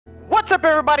What's up,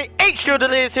 everybody?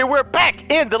 Delirious here. We're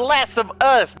back in The Last of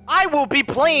Us. I will be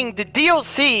playing the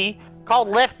DLC called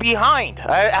Left Behind.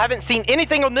 I haven't seen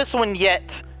anything on this one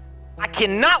yet. I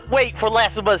cannot wait for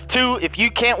Last of Us 2. If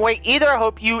you can't wait either, I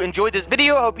hope you enjoyed this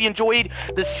video. I hope you enjoyed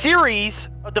the series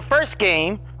of the first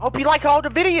game. I hope you like all the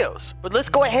videos. But let's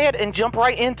go ahead and jump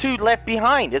right into Left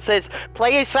Behind. It says,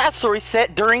 play a side story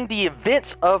set during the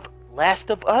events of Last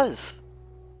of Us.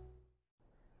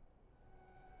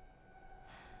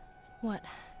 What?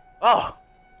 Oh.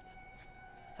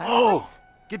 Oh.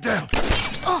 Get down.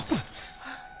 Oh.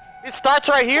 It starts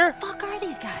right here. What the fuck are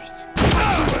these guys?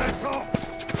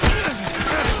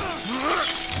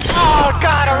 Oh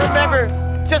God, I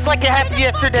remember. Just like it happened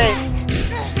yesterday.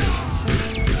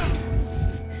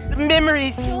 The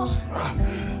memories. Joel.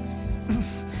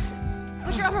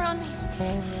 Put your arm around me.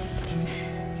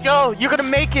 Yo, you're gonna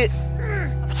make it.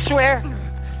 I swear.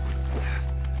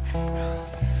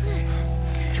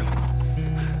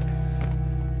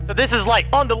 So this is like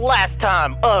on the last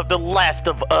time of The Last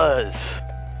of Us.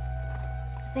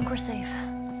 I think we're safe.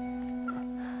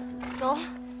 Joel?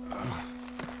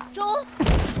 Joel?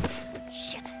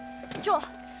 Shit. Joel,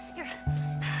 here.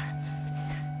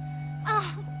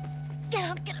 Oh, get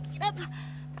up, get up, get up.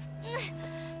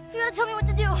 You gotta tell me what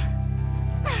to do.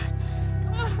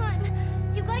 Come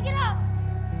on. You gotta get up.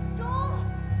 Joel?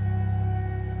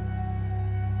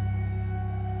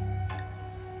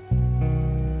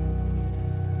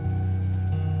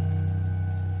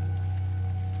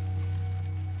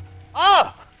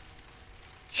 Oh!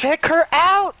 Check her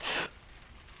out!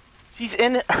 She's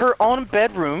in her own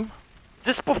bedroom. Is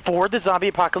this before the zombie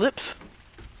apocalypse?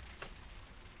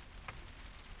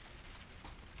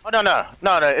 Oh, no,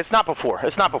 it's not before.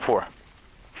 It's not before.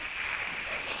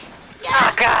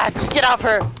 Oh, God! Get off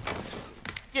her!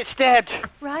 Get stabbed!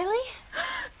 Riley?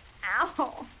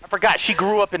 Ow. I forgot, she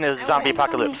grew up in the zombie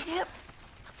apocalypse. What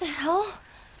the hell?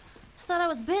 I thought I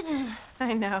was bitten.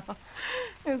 I know.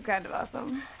 It was kind of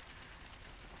awesome.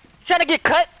 Trying to get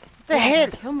cut? The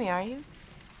head. Kill me, are you?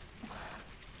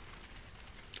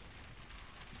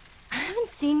 I haven't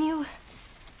seen you,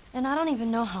 and I don't even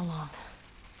know how long.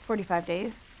 45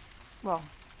 days. Well,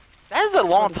 That is a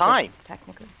long 46, time.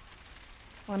 technically.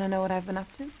 Want to know what I've been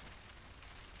up to?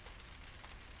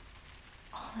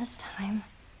 All this time,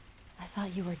 I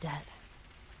thought you were dead.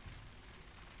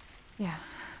 Yeah.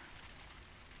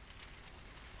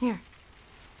 Here.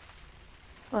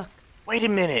 Look. Wait a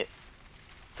minute.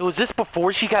 So was this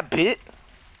before she got bit?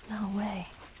 No way.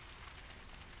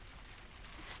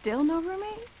 Still no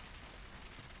roommate?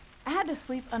 I had to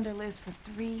sleep under Liz for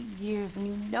 3 years, and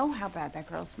you know how bad that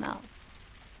girl smelled.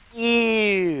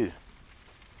 Ew.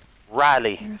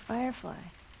 Riley. You're a firefly.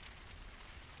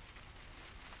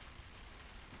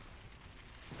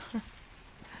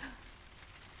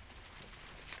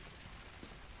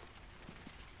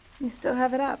 You still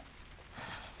have it up.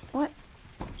 What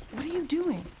are you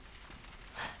doing?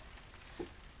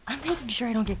 I'm making sure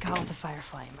I don't get caught with a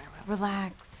firefly in my room.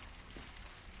 Relax.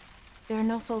 There are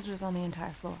no soldiers on the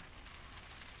entire floor.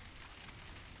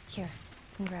 Here,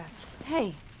 congrats.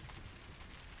 Hey.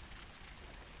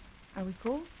 Are we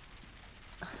cool?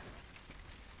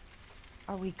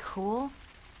 Are we cool?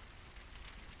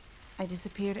 I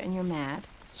disappeared and you're mad.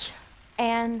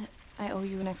 And I owe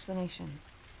you an explanation.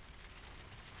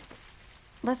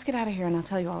 Let's get out of here and I'll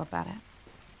tell you all about it.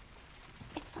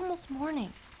 It's almost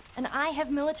morning, and I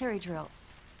have military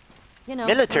drills. You know,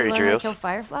 Military learn how to drills? kill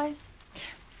fireflies.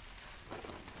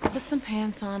 Put some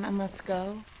pants on and let's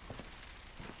go.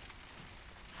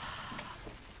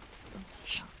 I'm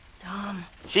so dumb.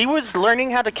 She was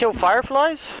learning how to kill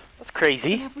fireflies? That's When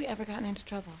crazy. have we ever gotten into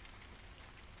trouble?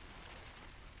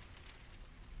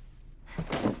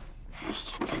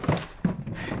 Shit.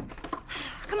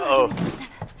 Come on, Uh-oh. give me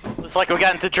something. Looks like we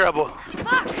got into trouble.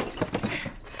 Fuck!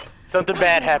 Something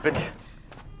bad happened.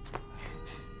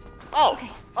 Oh. Okay.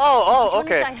 Oh,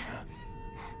 Put you on your okay.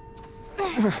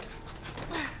 side.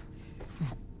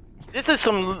 This is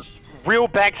some real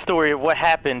backstory of what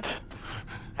happened.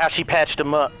 How she patched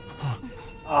him up.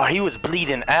 Oh, he was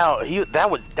bleeding out.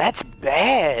 That's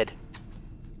bad.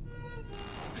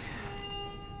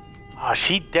 Oh,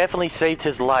 she definitely saved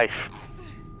his life.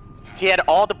 She had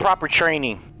all the proper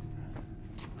training.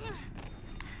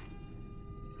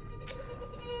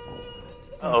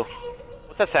 Uh-oh.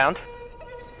 What's that sound?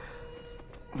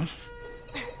 I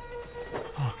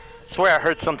swear I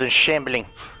heard something shambling.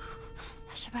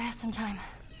 I should buy us some time.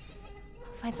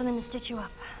 I'll find something to stitch you up,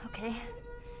 okay?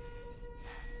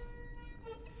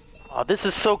 Oh, this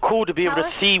is so cool to be able to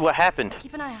Alice? see what happened.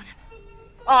 Keep an eye on him.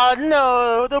 Oh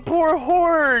no, the poor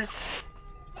horse!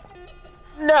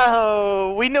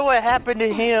 No, we know what happened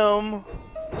to him.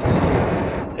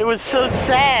 It was so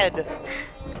sad.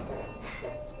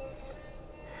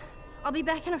 I'll be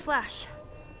back in a flash.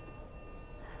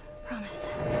 Promise.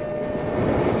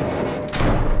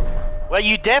 Well,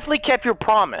 you definitely kept your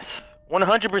promise.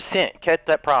 100% kept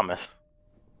that promise.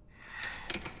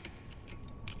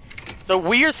 So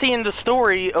we are seeing the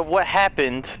story of what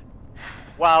happened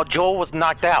while Joel was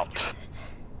knocked out.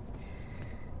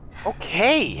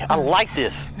 Okay, I like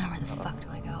this. Now where the fuck do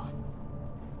I go?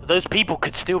 Those people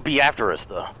could still be after us,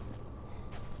 though.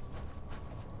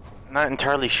 Not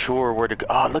entirely sure where to go.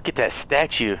 Oh, look at that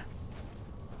statue.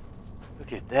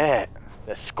 Look at that.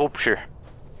 That sculpture.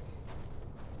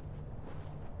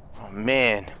 Oh,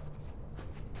 man.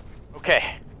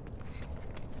 Okay.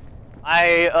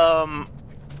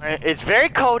 It's very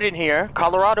cold in here.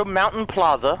 Colorado Mountain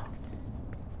Plaza.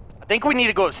 I think we need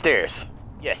to go upstairs.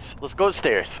 Yes, let's go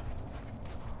upstairs.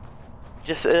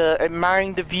 Just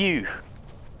admiring the view.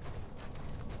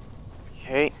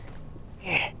 Okay.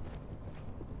 Yeah.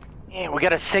 Yeah, we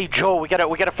gotta save Joel. We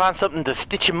gotta find something to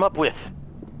stitch him up with.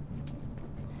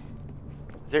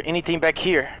 Is there anything back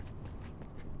here?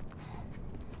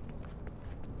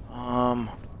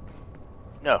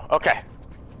 No. Okay.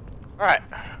 All right.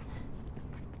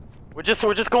 We're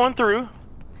just going through.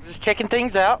 We're just checking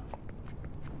things out.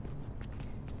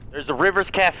 There's the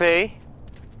Rivers Cafe.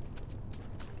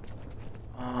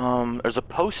 There's a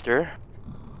poster.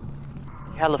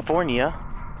 California.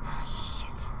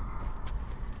 Shit.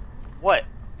 What?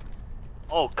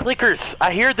 Oh, clickers!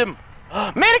 I hear them.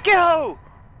 Manico!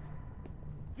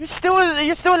 You're still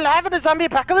alive in the zombie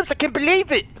apocalypse? I can't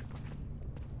believe it.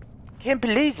 Can't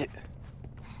believe it.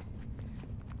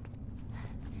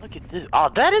 Look at this. Oh,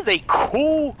 that is a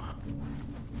cool.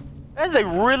 That is a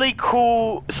really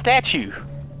cool statue.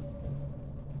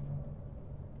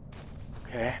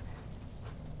 Okay.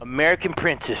 American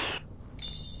Princess.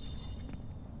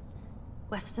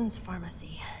 Weston's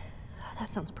Pharmacy. That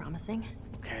sounds promising.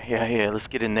 Okay, yeah, let's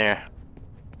get in there.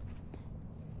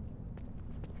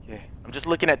 Okay, I'm just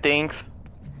looking at things.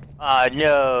 Ah,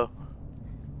 no.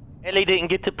 Ellie didn't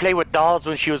get to play with dolls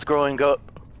when she was growing up.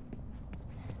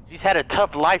 She's had a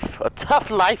tough life.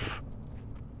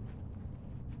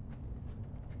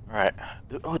 Alright.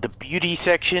 Oh, the beauty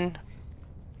section.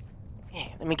 Yeah,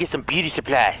 let me get some beauty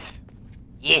supplies.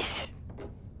 Yes.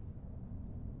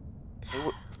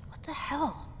 What the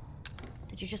hell?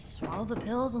 Did you just swallow the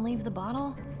pills and leave the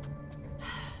bottle?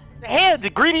 The hell, the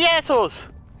greedy assholes!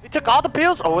 They took all the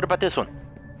pills? Oh, what about this one?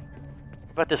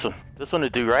 What about this one? This one to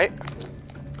do, right?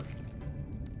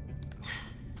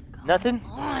 Nothing?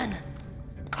 Come on.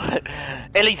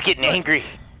 Ellie's getting angry.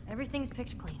 Everything's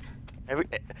picked clean.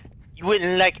 You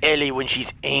wouldn't like Ellie when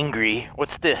she's angry.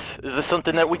 What's this? Is this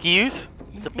something that we can use?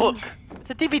 It's a book. It's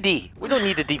a DVD. We don't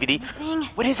need a DVD. Anything?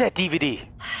 What is that DVD?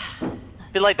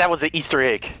 I feel like that was an Easter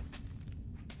egg.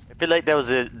 I feel like that was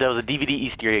a DVD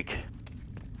Easter egg.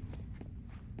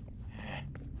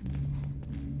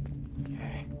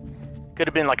 Okay. Could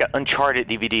have been like an Uncharted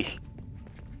DVD.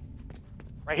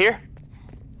 Right here?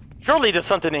 Surely there's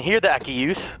something in here that I can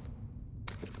use.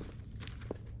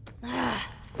 Ah!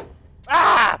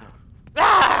 Ah!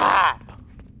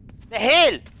 The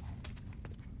hell?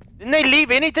 Didn't they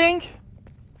leave anything?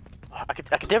 I could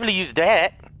definitely use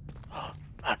that. Oh,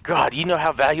 my God, you know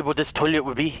how valuable this toilet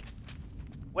would be.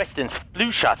 Weston's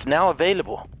flu shots now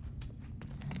available.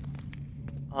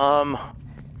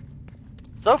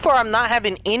 So far I'm not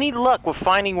having any luck with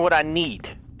finding what I need.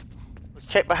 Let's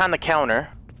check behind the counter.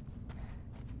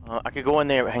 I could go in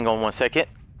there. Hang on one second.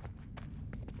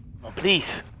 Oh,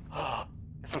 please.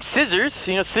 Some scissors.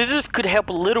 You know, scissors could help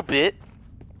a little bit.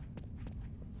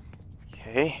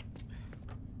 Okay.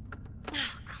 Oh, come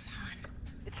on.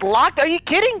 It's locked? Are you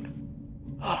kidding?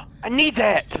 I need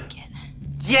that.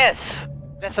 Yes.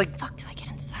 That's like. Fuck, do I get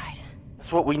inside?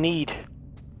 That's what we need.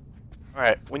 All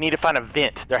right. We need to find a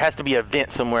vent. There has to be a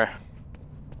vent somewhere.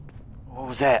 What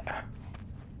was that?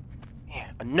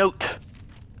 Yeah, a note.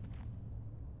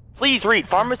 Please read.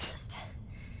 Pharmacist.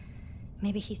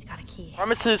 Maybe he's got a key.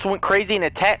 Pharmacist went crazy and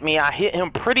attacked me. I hit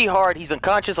him pretty hard. He's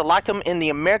unconscious. I locked him in the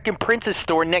American Princess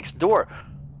store next door.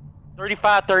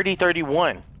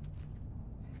 353031.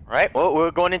 Alright, well,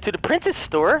 we're going into the Princess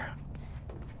store.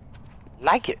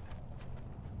 Like it.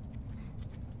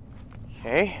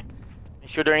 Okay. Make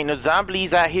sure there ain't no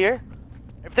zombies out here.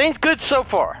 Everything's good so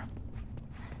far.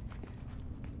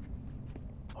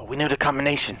 Oh, we know the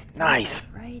combination. Nice.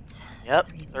 Right.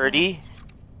 Yep, 30. Left,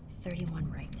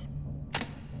 31 right.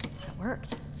 That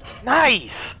worked.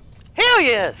 Nice! Hell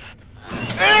yes!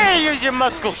 Hey, use your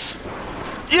muscles!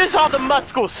 Use all the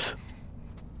muscles!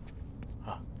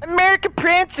 American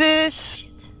Princess!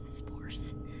 Shit.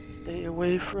 Spores. Stay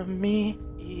away from me.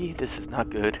 This is not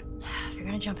good. If you're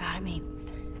gonna jump out at me,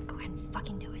 go ahead and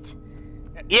fucking do it.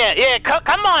 Yeah,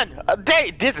 come on!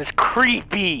 This is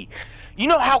creepy. You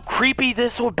know how creepy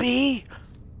this will be?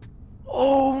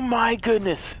 Oh my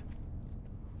goodness.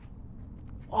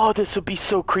 Oh, this would be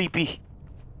so creepy.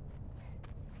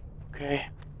 Okay.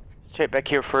 Let's check back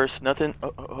here first. Nothing.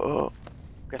 Oh.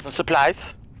 Got some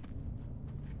supplies.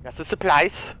 Got some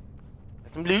supplies.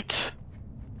 Got some loot.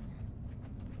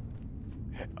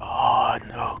 Okay. Oh,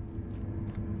 no.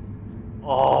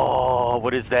 Oh,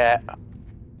 what is that?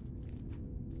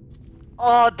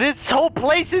 Oh, this whole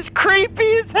place is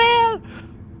creepy as hell.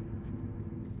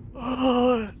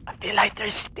 Oh, I feel like they're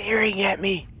staring at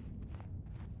me.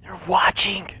 They're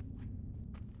watching.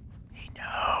 They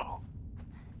know.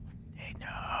 They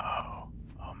know.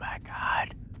 Oh my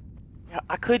god. Yeah,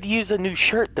 I could use a new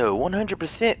shirt though,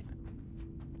 100%.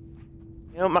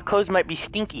 You know, my clothes might be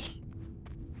stinky.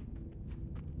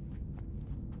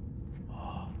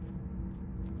 Oh.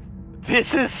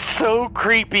 This is so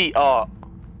creepy. Oh.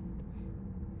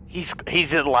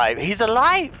 He's alive. He's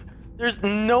alive. There's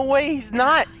no way he's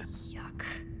not. Yuck.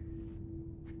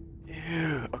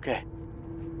 Ew. Okay.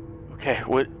 Okay,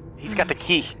 what? He's got the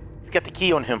key. He's got the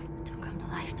key on him. Don't come to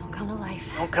life. Don't come to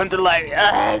life. Don't come to life.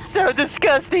 Ah, it's so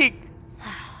disgusting.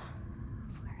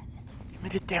 Where is it? Give me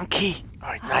the damn key. All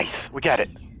right, nice. We got it.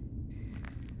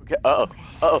 Okay. Uh-oh.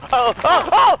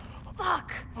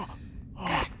 Fuck. Oh.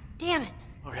 God damn it.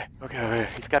 Okay.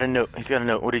 He's got a note.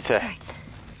 What did he say? All right.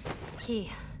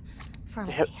 Key.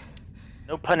 Pharmacy.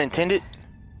 No pun intended.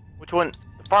 Which one?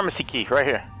 The pharmacy key, right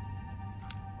here.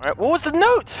 All right. What was the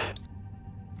note?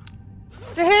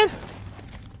 What the hell?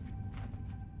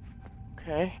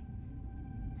 Okay.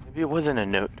 Maybe it wasn't a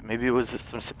note. Maybe it was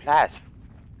some supplies.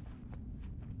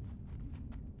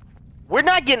 We're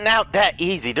not getting out that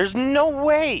easy. There's no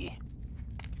way.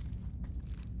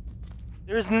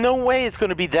 There's no way it's going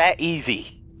to be that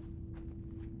easy.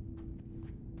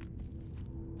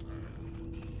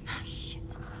 Shit.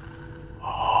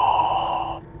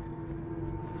 Oh.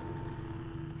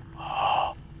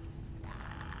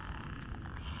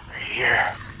 Right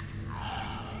here.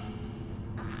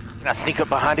 Can I sneak up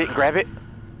behind it and grab it?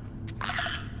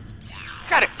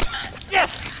 Got it!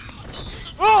 Yes!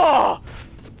 Oh!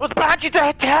 I was behind you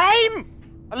that time!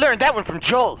 I learned that one from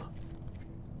Joel.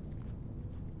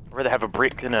 I'd rather have a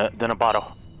brick than a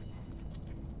bottle.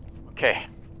 Okay.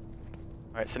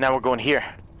 Alright, so now we're going here.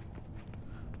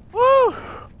 Woo!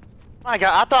 My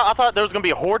god, I thought there was gonna be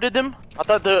a horde of them. I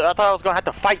thought I was gonna have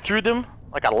to fight through them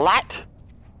like a lot.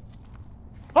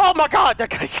 Oh my god, that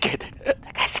guy scared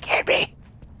me.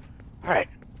 Alright.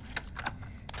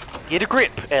 Get a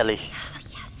grip, Ellie.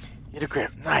 Yes. Get a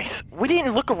grip. Nice. We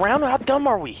didn't look around. How dumb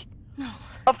are we? No.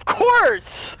 Of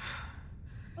course!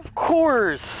 Of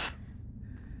course!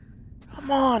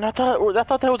 Come on, I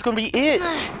thought that was gonna be it.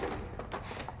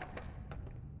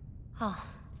 Oh.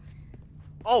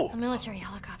 Oh. A military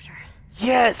helicopter.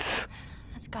 Yes!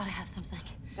 That's gotta have something.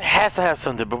 It has to have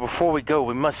something, but before we go,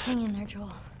 we must Hang in there,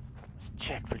 Joel.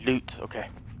 check for loot. Okay.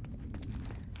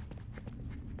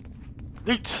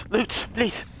 Loot,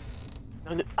 please.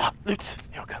 No, loot.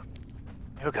 Here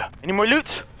we go. Any more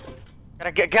loot?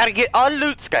 Gotta get all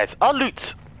loots, guys. All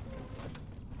loots.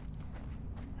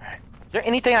 Alright. Is there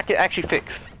anything I can actually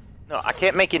fix? No, I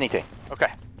can't make anything.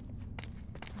 Okay.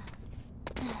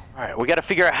 Alright, we gotta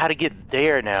figure out how to get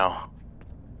there now.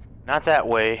 Not that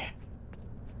way.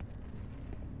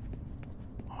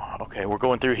 Okay, we're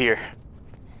going through here.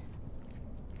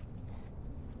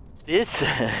 This...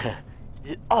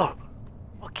 oh,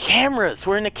 cameras!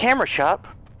 We're in the camera shop.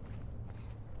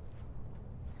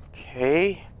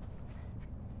 Okay.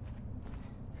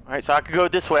 Alright, so I could go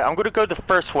this way. I'm gonna go the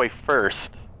first way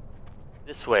first.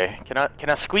 This way. Can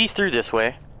I squeeze through this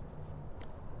way?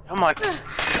 Come on.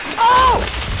 Oh!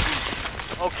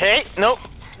 Okay, nope.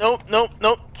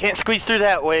 Can't squeeze through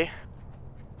that way.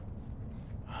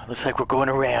 Looks like we're going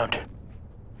around.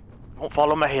 Don't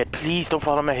fall on my head. Please don't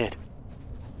fall on my head.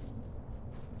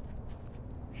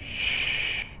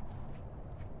 Shh.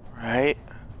 Right.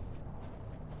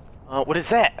 What is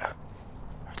that?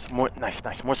 Some more, nice.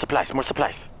 More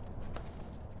supplies.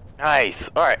 Nice.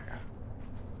 Alright.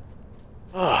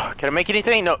 Oh, can I make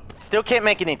anything? No. Still can't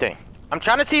make anything. I'm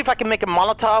trying to see if I can make a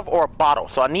Molotov or a bottle.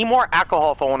 So I need more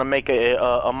alcohol if I want to make a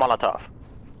Molotov.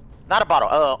 Not a bottle.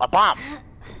 A bomb.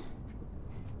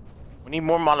 We need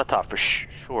more Molotov for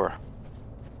sure.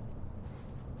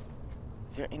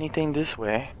 Is there anything this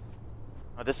way?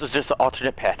 Oh, this is just an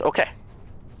alternate path. Okay.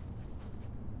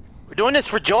 We're doing this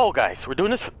for Joel, guys. We're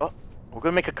doing this for... Oh, we're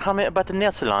going to make a comment about the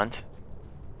nail salons.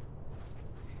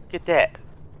 Look at that.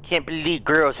 Can't believe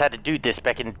girls had to do this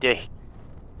back in the day.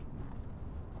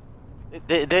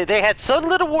 They had so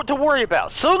little to worry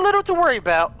about. So little to worry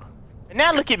about. And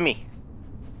now look at me.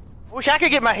 I wish I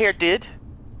could get my hair did.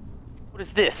 What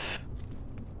is this?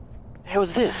 What the hell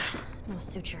is this? No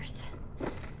sutures.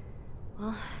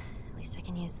 Well, at least I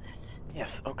can use this.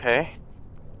 Yes, okay.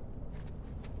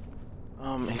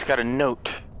 He's got a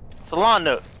note. Salon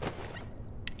note.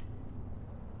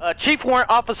 Chief Warrant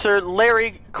Officer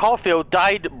Larry Caulfield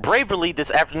died bravely this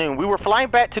afternoon. We were flying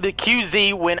back to the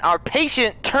QZ when our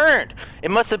patient turned. It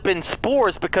must have been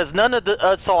spores because none of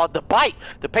us saw the bite.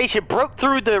 The patient broke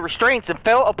through the restraints and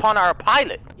fell upon our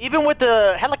pilot. Even with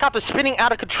the helicopter spinning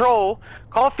out of control,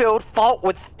 Caulfield fought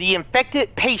with the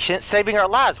infected patient, saving our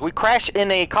lives. We crashed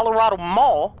in a Colorado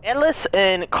mall. Ellis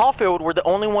and Caulfield were the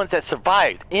only ones that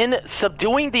survived. In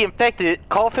subduing the infected,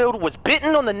 Caulfield was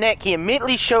bitten on the neck. He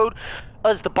immediately showed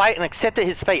us the bite and accepted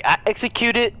his fate. I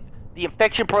executed the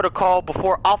infection protocol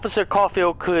before Officer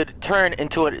Caulfield could turn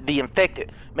into the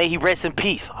infected. May he rest in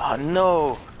peace. Oh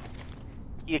no.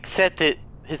 He accepted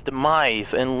his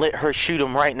demise and let her shoot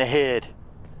him right in the head.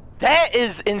 That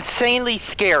is insanely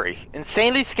scary.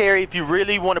 Insanely scary if you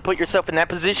really want to put yourself in that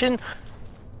position.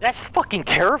 That's fucking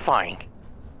terrifying.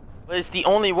 But it's the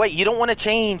only way. You don't want to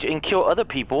change and kill other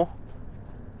people.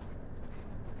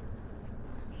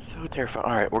 So terrifying.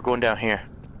 Alright, we're going down here.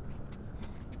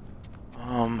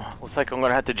 Looks like I'm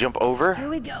gonna have to jump over. Here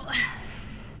we go.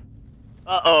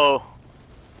 Uh-oh.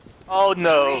 Oh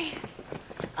no. Hey,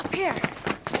 up here.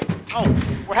 Oh,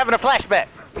 we're having a flashback.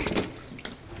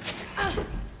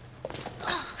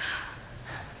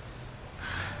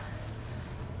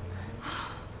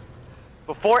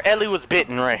 Before Ellie was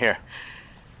bitten right here.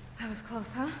 That was close,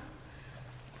 huh?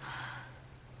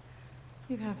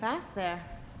 You're kind of fast there.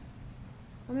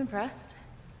 I'm impressed.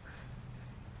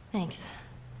 Thanks.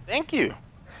 Thank you.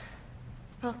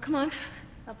 Well, come on.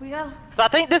 Up we go. So I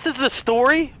think this is the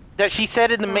story that she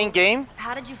said in the main game.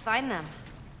 How did you find them?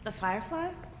 The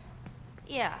fireflies?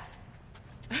 Yeah.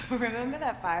 Remember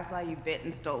that firefly you bit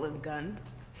and stole his gun?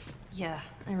 Yeah,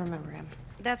 I remember him.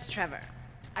 That's Trevor.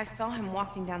 I saw him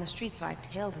walking down the street, so I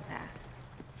tailed his ass.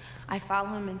 I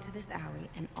followed him into this alley,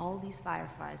 and all these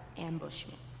fireflies ambushed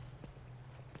me.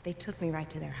 They took me right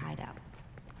to their hideout.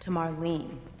 To Marlene.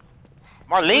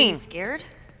 Were you Marlene. scared?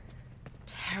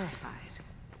 Terrified.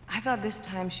 I thought this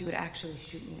time she would actually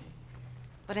shoot me.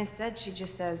 But instead, she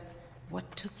just says, "What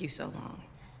took you so long?"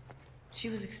 She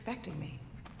was expecting me.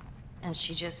 And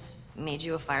she just made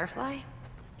you a firefly?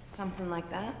 Something like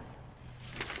that.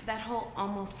 That whole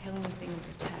almost killing me thing was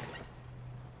a test.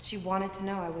 She wanted to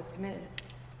know I was committed.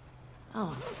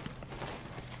 Oh.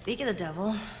 Speak of the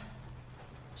devil.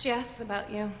 She asks about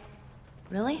you.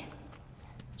 Really?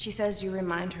 She says you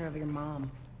remind her of your mom.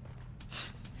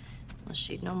 Well,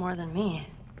 she'd know more than me.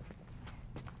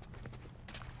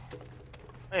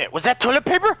 Hey, was that toilet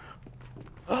paper?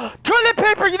 Toilet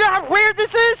paper! You know how rare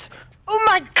this is? Oh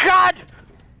my god!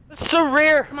 It's so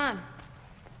rare. Come on.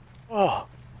 Oh,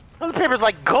 toilet paper's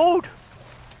like gold.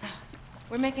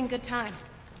 We're making good time.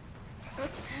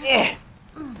 Yeah.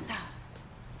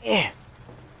 Yeah.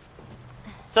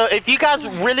 So if you guys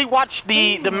really watch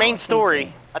the main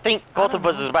story, I think both of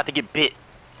us is about to get bit.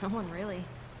 No one really.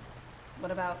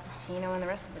 What about Tino and the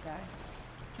rest of the guys?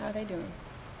 How are they doing?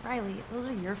 Riley, those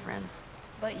are your friends.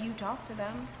 But you talk to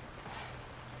them.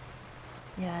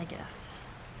 Yeah, I guess.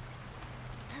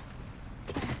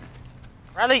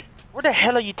 Riley, where the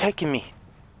hell are you taking me?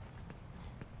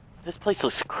 This place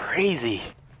looks crazy.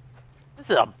 This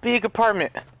is a big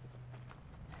apartment.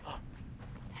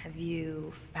 Have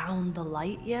you found the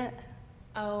light yet?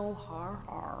 Oh, har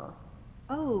har.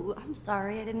 Oh, I'm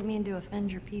sorry. I didn't mean to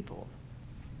offend your people.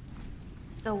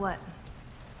 So what?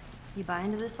 You buy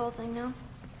into this whole thing now?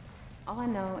 All I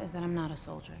know is that I'm not a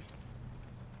soldier.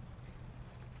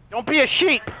 Don't be a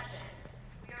sheep.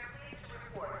 We are pleased to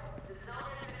report the zone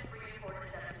has been free for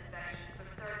deceptive infection for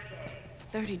 30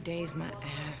 days. 30 days, my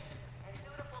ass.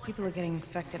 People are getting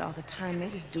infected all the time. They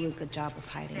just do a good job of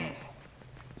hiding it.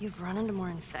 You've run into more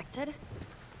infected?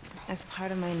 As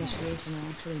part of my initiation, they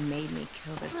actually made me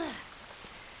kill this.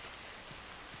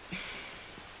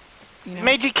 You know,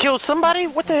 Made you kill somebody?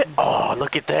 What the? Oh,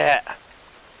 look at that.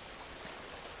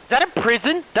 Is that a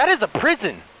prison? That is a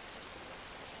prison.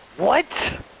 What?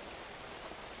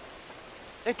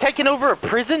 They're taking over a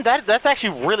prison? That's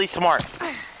actually really smart.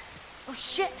 Oh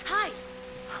shit, hide!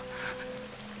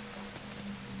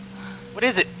 What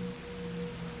is it?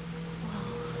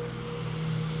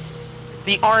 It's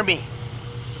the army.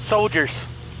 Soldiers.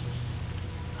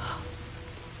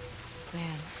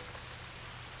 man.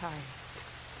 Sorry.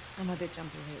 I'm a bit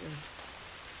jumpy lately.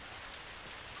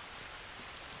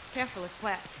 Careful, it's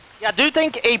wet. Yeah, I do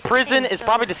think a prison Hey, is so-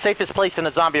 probably the safest place in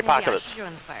a zombie Maybe I apocalypse. should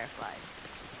join the Fireflies.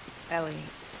 Ellie,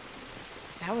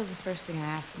 that was the first thing I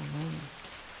asked Marlene.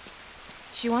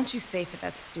 She wants you safe at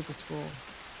that stupid school.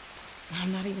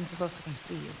 I'm not even supposed to come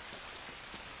see you.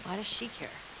 Why does she care?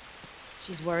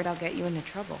 She's worried I'll get you into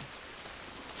trouble.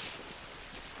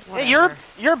 Hey,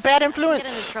 you're a bad I influence.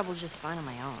 get into trouble just fine on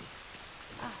my own.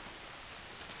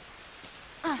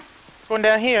 Going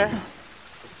down here.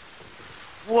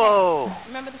 Whoa.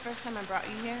 Remember the first time I brought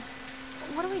you here?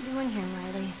 What are we doing here,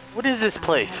 Riley? What is this I have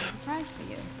place? a surprise for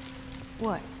you.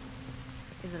 What?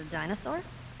 Is it a dinosaur?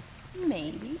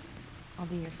 Maybe. I'll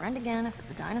be your friend again if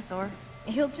it's a dinosaur.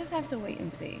 You'll just have to wait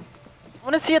and see. I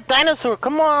want to see a dinosaur.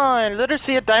 Come on, let her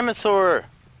see a dinosaur.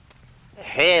 The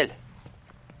hell.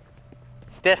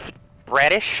 Steph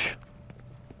Bradish?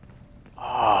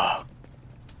 Oh.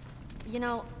 You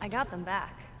know, I got them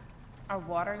back. Our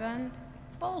water guns?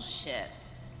 Bullshit.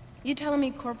 You telling me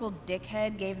Corporal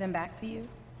Dickhead gave them back to you?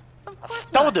 Of course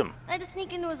stole not. them. I had to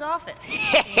sneak into his office.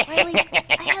 Riley,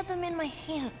 I had them in my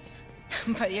hands.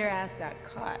 But your ass got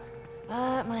caught.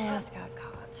 But my ass got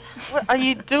caught. What are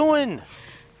you doing?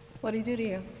 What'd he do to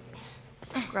you?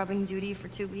 Scrubbing duty for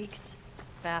 2 weeks.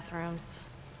 Bathrooms.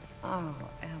 Oh,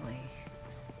 Ellie.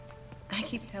 I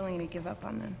keep telling you to give up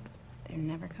on them. They're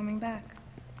never coming back.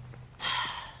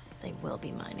 They will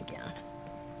be mine again.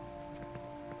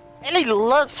 Ellie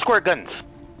loves squirt guns.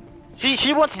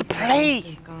 She wants to play.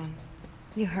 Winston's gone.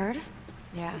 You heard?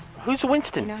 Yeah. Who's Do you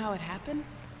Winston? know how it happened?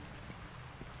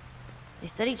 They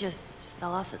said he just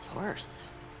fell off his horse.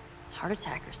 Heart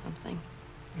attack or something.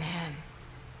 Man.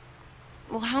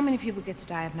 Well, how many people get to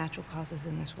die of natural causes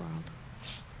in this world?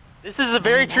 This is a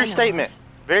very that I true know statement. of.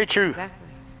 Very true. Exactly.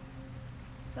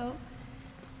 So,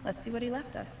 let's see what he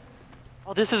left us.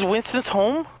 Oh, this is Winston's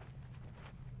home?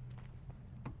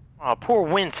 Oh, poor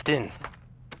Winston.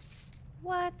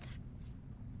 What?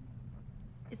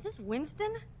 Is this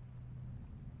Winston?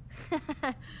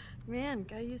 Man,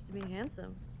 guy used to be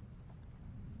handsome.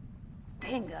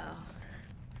 Bingo.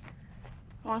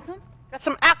 Want some? Got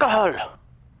some alcohol.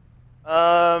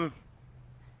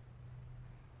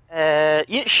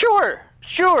 Yeah, sure.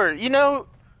 You know,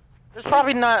 there's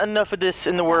probably not enough of this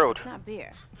in the world. It's not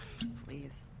beer.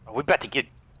 Please. Oh, we about to get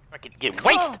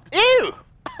wasted. Ew!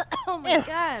 Oh my Yeah.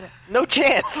 god. No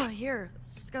chance. Oh, here.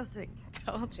 It's disgusting.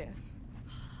 Told you.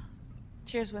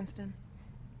 Cheers, Winston.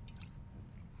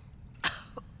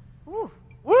 Ooh,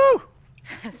 Woo!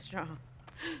 that's strong.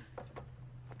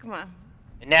 Come on.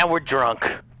 And now we're drunk.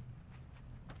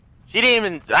 I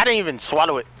didn't even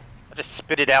swallow it. I just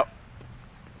spit it out.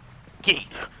 Get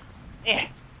at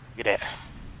that.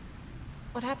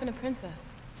 What happened to Princess?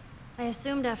 I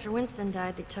assumed after Winston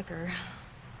died, they took her.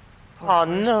 Poor Oh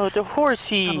horse. no, the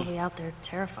horsey. Probably out there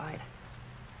terrified.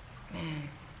 Man.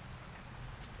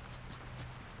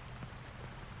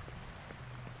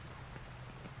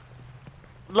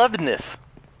 Loving this.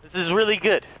 This is really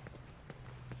good.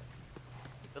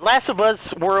 The Last of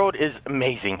Us world is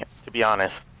amazing, to be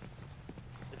honest.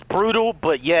 It's brutal,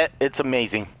 but yet it's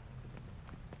amazing.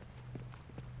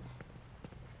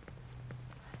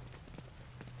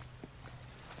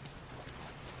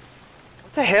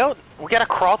 What the hell? We gotta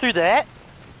crawl through that?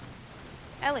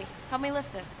 Ellie, help me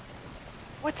lift this.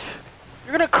 What?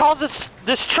 You're gonna cause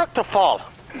this truck to fall.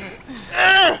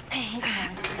 Ugh. I'm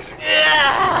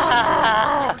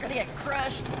gonna get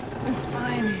crushed. It's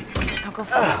fine. I'll go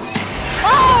first.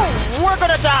 Oh, we're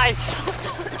gonna die.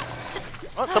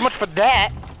 Well, so much for that.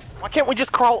 Why can't we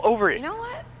just crawl over it? You know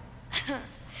what?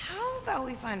 How about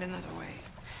we find another way?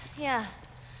 Yeah.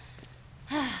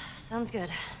 Sounds good.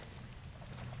 I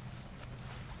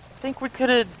think we could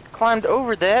have climbed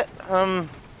over that.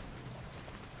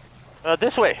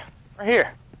 This way, right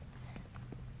here.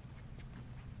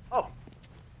 Oh,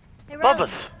 Hey, above Riley,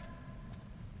 us.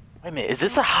 Wait a minute, is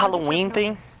this a Halloween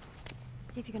thing?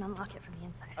 see if you can unlock it from the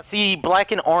inside. I see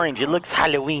black and orange. It looks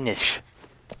Halloweenish.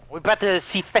 We're about to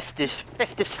see festive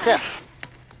stuff.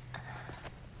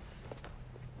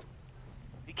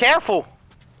 Be careful.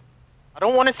 I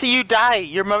don't want to see you die.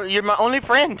 You're my only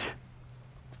friend.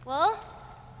 Well,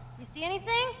 you see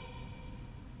anything?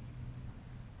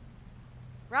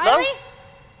 Riley?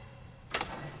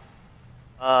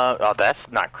 Oh,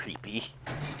 that's not creepy.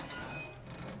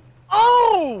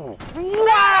 Oh!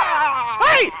 Wow!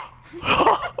 Hey!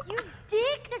 You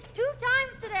dick! That's 2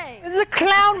 times today! It's a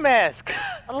clown mask.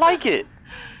 I like it.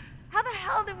 How the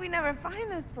hell did we never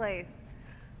find this place?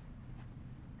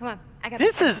 Come on, I got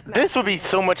This would be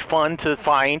so much fun to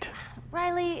find.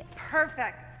 Riley,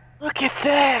 perfect. Look at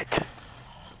that!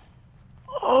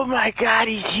 Oh my god,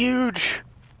 he's huge.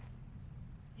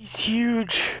 He's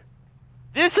huge.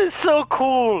 This is so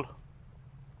cool.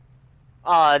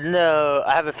 Oh no,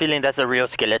 I have a feeling that's a real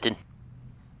skeleton.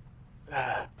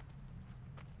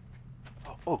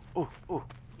 Oh.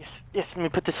 Yes, yes, let me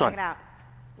put this Check on. it out.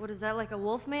 What is that, like a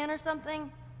wolf man or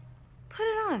something? Put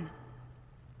it on.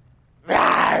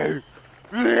 Yeah,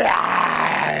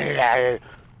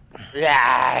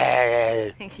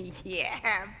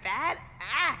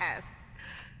 badass.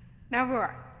 Now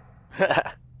roar.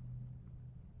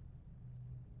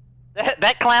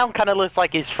 That clown kind of looks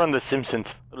like he's from The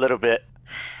Simpsons a little bit.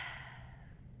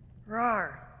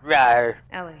 Roar. Rawr,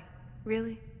 Ellie,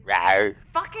 really? rawr.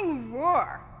 Fucking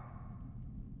roar.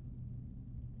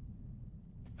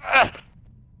 Ah!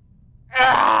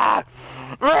 Ah!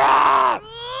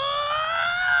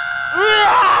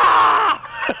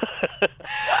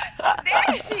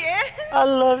 There she is. I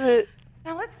love it.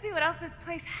 Now let's see what else this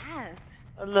place has.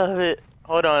 I love it.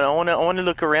 Hold on, I wanna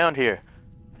look around here.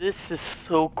 This is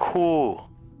so cool.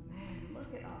 Man,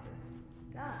 look at all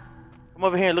this stuff. Come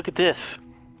over here and look at this.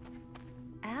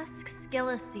 Ask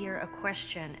Skeleseer a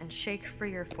question and shake for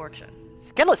your fortune.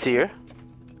 Skeleseer?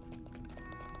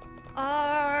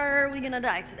 Are we gonna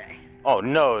die today? Oh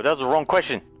no, that was the wrong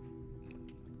question.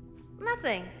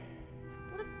 Nothing.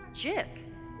 What a jip.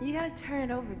 You gotta turn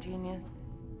it over, genius.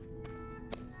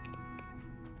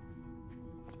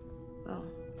 Oh.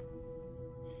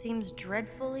 Seems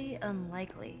dreadfully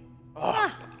unlikely. Oh,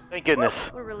 thank goodness.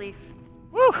 What a relief.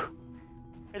 Woo!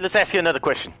 Hey, let's ask you another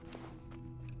question.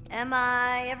 Am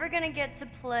I ever gonna get to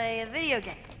play a video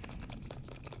game?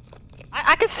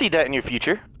 I can see that in your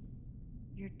future.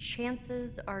 Your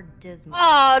chances are dismal.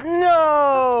 Oh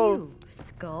no! You,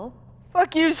 Skull.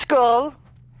 Fuck you, Skull.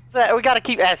 So, we gotta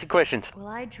keep asking questions. Will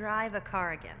I drive a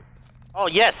car again? Oh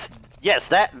yes, yes.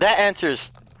 That answer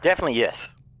is definitely yes.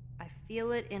 I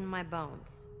feel it in my bones.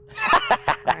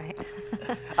 Alright.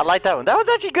 I like that one. That was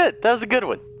actually good. That was a good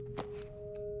one.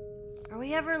 Are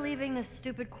we ever leaving this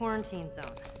stupid quarantine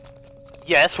zone?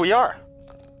 Yes, we are.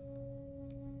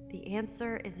 The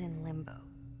answer is in limbo.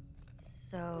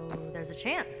 So there's a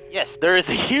chance. Yes, there is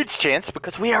a huge chance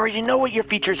because we already know what your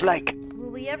feature's like. Will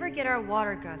we ever get our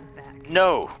water guns back?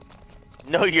 No.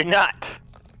 No, you're not.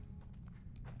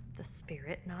 The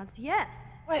spirit nods yes.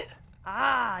 What?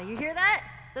 Ah, you hear that?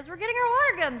 Says we're getting our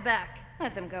water guns back.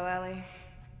 Let them go, Ellie.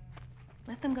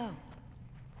 Let them go.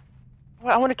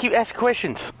 Well, I want to keep asking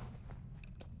questions.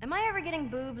 Am I ever getting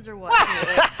boobs or what?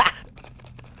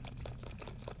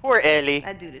 Poor Ellie.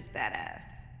 That dude is badass.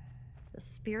 The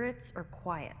spirits are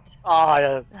quiet.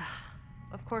 Oh,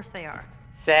 Of course they are.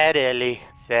 sad Ellie.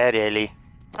 Sad Ellie.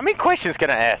 How many questions can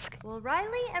I ask? Will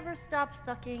Riley ever stop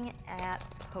sucking at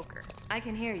poker? I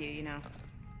can hear you, you know.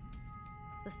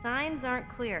 The signs aren't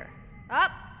clear.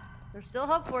 Up! There's still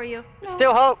hope for you. No,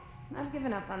 Still hope. I've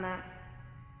given up on that.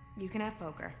 You can have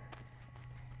poker.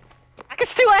 I can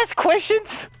still ask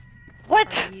questions?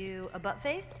 What? Are you a butt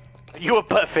face? Are you a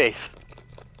butt face?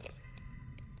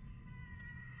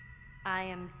 I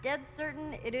am dead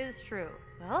certain it is true.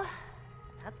 Well,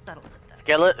 that settles it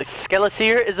then.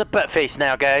 Skeleseer is a butt face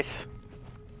now, guys.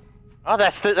 Oh,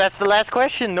 that's the last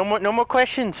question. No more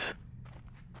questions.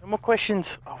 No more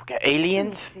questions. Oh, we got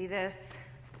aliens. See this?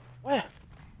 What?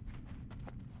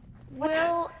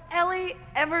 Will Ellie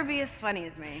ever be as funny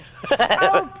as me?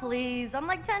 Oh, please. I'm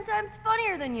like 10 times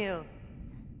funnier than you.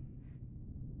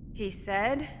 He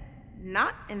said,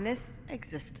 not in this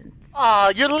existence.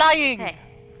 Oh, you're lying. Hey.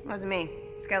 Wasn't me.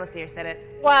 Skeleseer said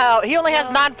it. Wow, he only has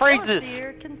well, 9 phrases.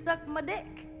 Skeleseer can suck my dick.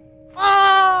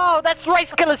 Oh, that's right,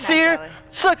 Skeleseer. Ellie.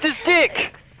 Suck this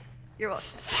dick. You're welcome.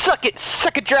 Suck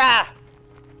it dry.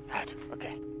 God,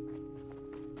 okay.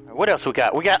 What else we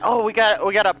got? We got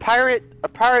a pirate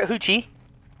hoochie.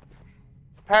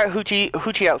 Pirate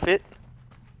hoochie outfit.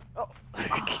 Oh.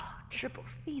 Oh, triple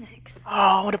phoenix. Oh,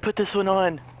 I want to put this one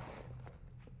on.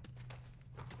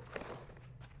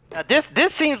 Now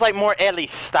this seems like more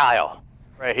Ellie's style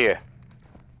right here.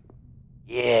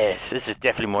 Yes, this is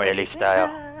definitely more Ellie's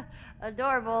style.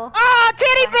 Adorable. Ah,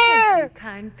 teddy bear! You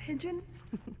kind pigeon.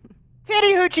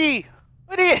 Teddy hoochie.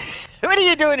 What are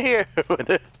you doing here?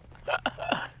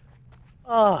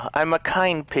 Oh, I'm a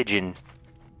kind pigeon.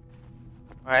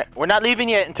 All right, we're not leaving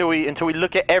yet until we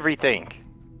look at everything.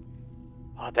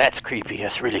 Oh, that's creepy.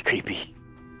 That's really creepy.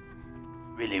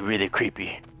 Really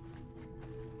creepy.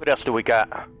 What else do we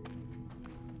got?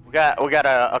 We got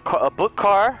a book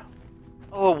car.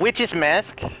 Oh, a witch's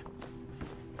mask.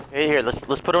 Hey, here,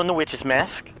 let's put on the witch's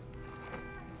mask.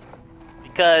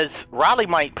 Because Riley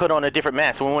might put on a different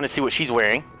mask. We want to see what she's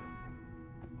wearing.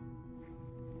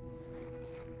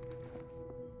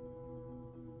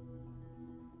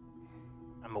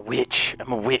 I'm a witch.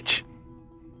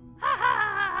 Ha ha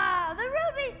ha ha! The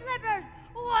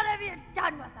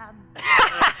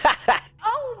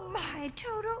Oh my,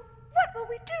 Toto. What will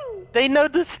we do? They know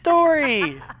the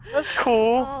story. That's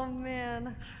cool. Oh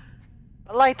man.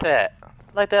 I like that. I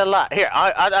like that a lot. Here,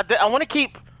 I want to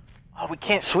keep. Oh, we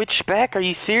can't switch back. Are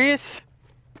you serious?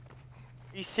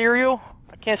 Are you serial?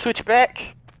 I can't switch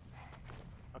back.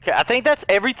 Okay, I think that's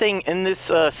everything in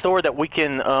this store that we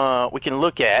can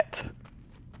look at.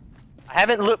 I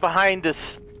haven't looked behind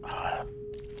this.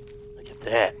 Look at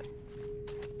that.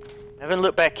 I haven't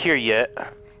looked back here yet.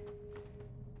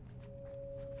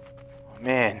 Oh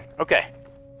man. Okay.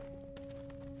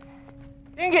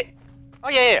 Dang it. Oh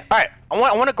yeah. All right.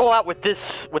 I want to go out with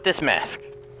this mask.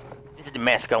 This is the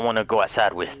mask I want to go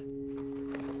outside with.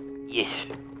 Yes.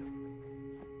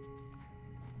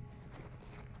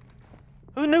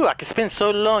 Who knew I could spend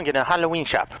so long in a Halloween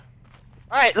shop?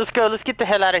 All right, let's go. Let's get the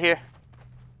hell out of here.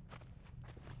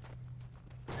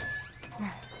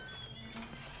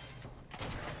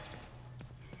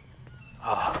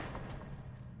 Oh.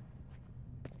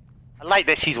 I like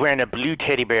that she's wearing a blue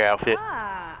teddy bear outfit.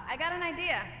 Ah, I got an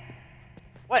idea.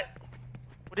 What?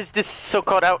 What is this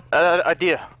so-called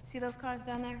idea? See those cars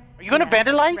down there? Are you gonna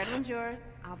vandalize? Red one's yours,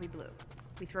 I'll be blue.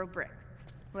 We throw bricks.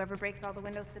 Whoever breaks all the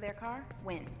windows to their car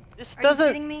wins. This Are you doesn't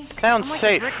kidding me? sound I'm like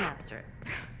safe. a brickmaster.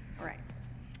 All right.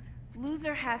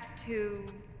 Loser has to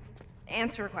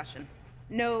answer a question.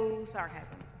 No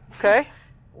sarcasm. Okay.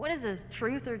 What is this?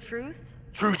 Truth or truth?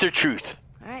 Truth or truth?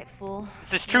 All right, fool.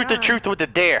 This is truth or Yeah. truth with a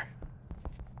dare.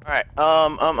 All right.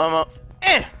 Wrong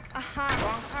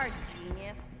card,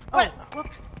 genius. Oh, whoops.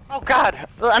 Oh God.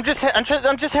 I'm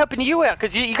just helping you out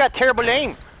because you got terrible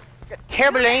aim. You got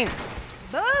terrible aim.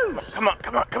 Boom! Come on.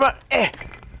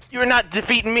 You are not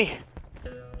defeating me.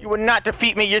 You will not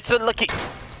defeat me. You're so lucky.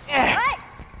 What?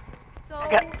 So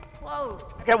got- close.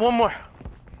 I got one more.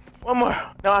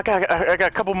 No, I got a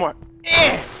couple more.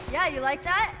 Yeah, you like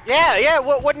that? Yeah.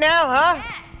 What now, huh?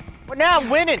 Well, now I'm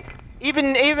winning.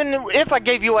 Even if I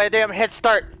gave you a damn head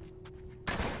start.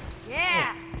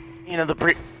 Yeah. You know the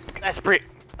brick. That's brick.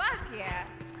 Fuck yeah.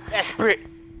 That's brick.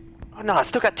 Oh no, I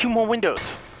still got 2 more windows.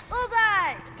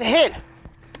 Bullseye! The head.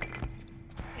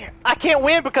 I can't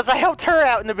win because I helped her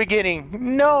out in the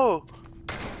beginning. No.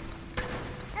 And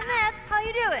that's how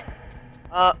you do it.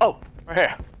 Oh, right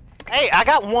here. Hey, I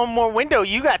got 1 more window.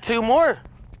 You got 2 more.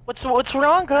 What's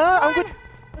wrong, huh?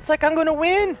 It's like I'm gonna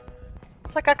win.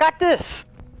 It's like I got this.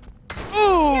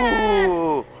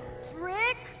 Ooh.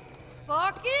 Brick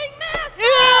fucking master!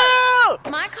 Yeah!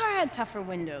 My car had tougher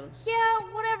windows. Yeah,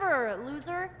 whatever,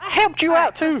 loser. I helped you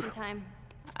out too. Question time.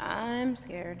 I'm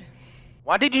scared.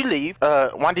 Why did you leave?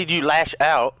 Why did you lash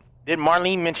out? Did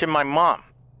Marlene mention my mom?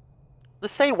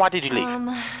 Let's say, why did you leave?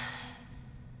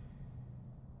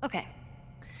 Okay.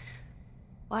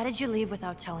 Why did you leave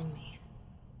without telling me?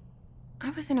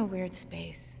 I was in a weird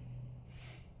space.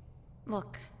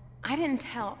 Look, I didn't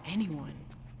tell anyone.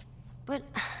 But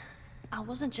I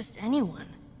wasn't just anyone.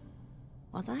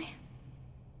 Was I?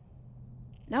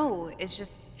 No, it's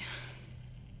just...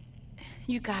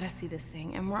 You gotta see this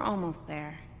thing, and we're almost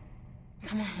there.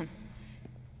 Come on.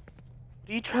 What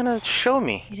are you trying to show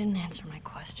me? You didn't answer my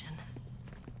question.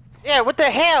 Yeah, what the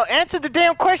hell? Answer the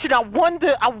damn question. I won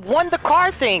the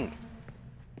car thing.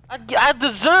 I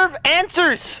deserve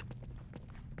answers.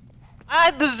 I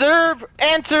deserve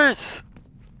answers.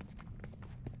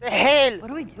 The hell? What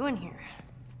are we doing here?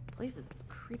 The place is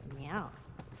creeping me out.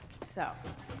 So,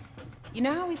 you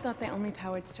know how we thought they only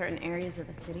powered certain areas of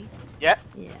the city? Yeah.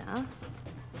 Yeah?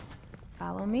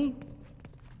 Follow me.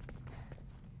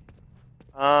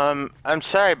 I'm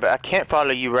sorry, but I can't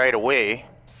follow you right away.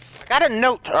 I got a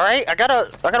note, all right? I got a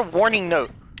warning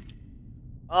note.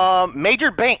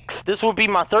 Major Banks, this will be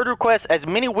my 3rd request. As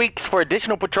many weeks for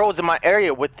additional patrols in my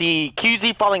area. With the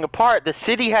QZ falling apart, the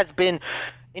city has been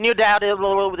in your doubt. They just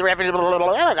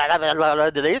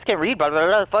can't read.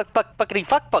 Fuckity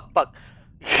fuck.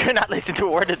 You're not listening to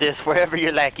a word of this. Wherever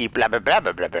you're lackey. Blah blah blah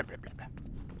blah blah blah blah.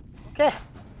 Okay.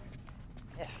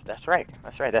 Yes, that's right.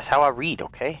 That's how I read.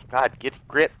 Okay. God, get a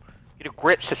grip. Get a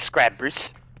grip, subscribers.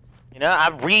 You know, I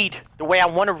read the way I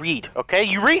want to read, okay?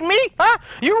 You read me? Huh?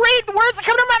 You read the words that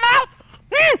come out of my mouth?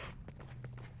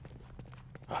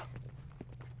 Oh,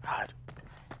 God.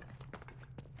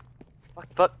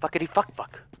 Fuckity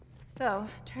fuck. So,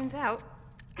 turns out,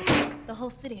 the whole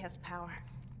city has power.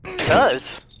 It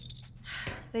does?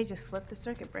 They just flip the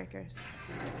circuit breakers.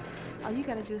 All you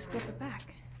gotta do is flip it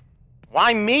back.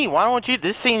 Why me? Why don't you?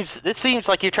 This seems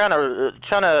like you're trying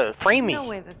to frame me. No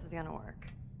way this is gonna work.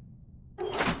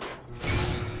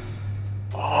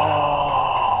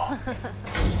 Oh.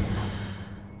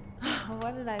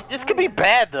 What did I This tell could be you?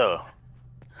 bad though.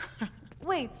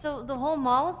 Wait, so the whole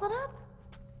mall is lit up?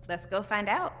 Let's go find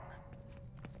out.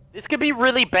 This could be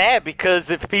really bad because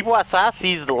if people outside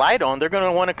sees the light on, they're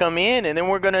gonna want to come in, and then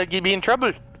we're gonna be in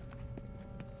trouble.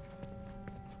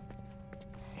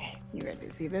 You ready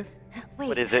to see this? Wait.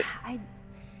 What is it? I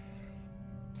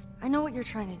know what you're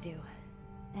trying to do,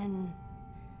 and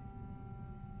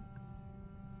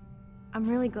I'm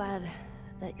really glad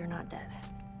that you're not dead.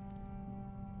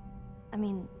 I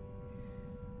mean,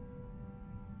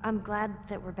 I'm glad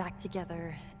that we're back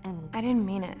together, and I didn't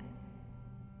mean it.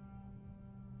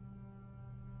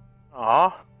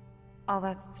 Aw, All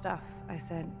that stuff I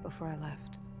said before I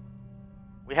left.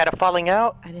 we had a falling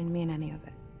out? I didn't mean any of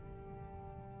it.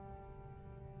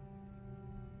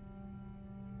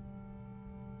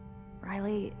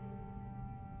 Riley,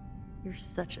 you're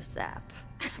such a sap.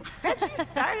 Bet you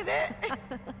started it.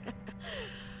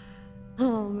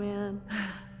 Oh, man.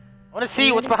 I want to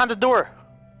see what's behind the door.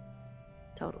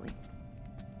 Totally.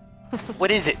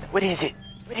 What is it? What is it?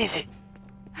 What is it?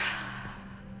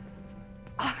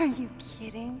 Are you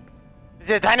kidding? Is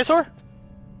it a dinosaur?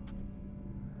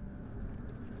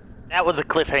 That was a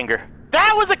cliffhanger.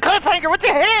 That was a cliffhanger! What the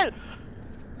hell?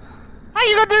 How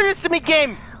you gonna do this to me,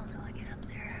 game? How do I get up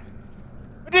there?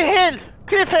 What the hell?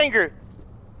 Cliffhanger!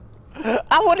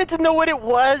 I wanted to know what it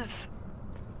was.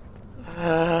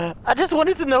 I just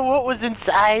wanted to know what was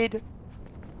inside.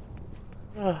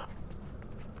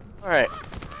 Alright.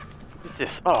 What's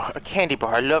this? Oh, a candy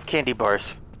bar. I love candy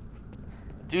bars.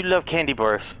 I do love candy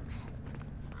bars.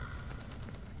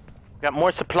 Got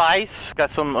more supplies. Got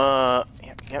some,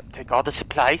 yep, take all the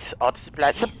supplies. All the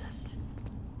supplies. Jesus.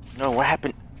 No, what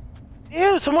happened?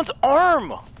 Ew, someone's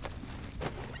arm!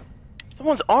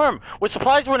 Someone's arm! With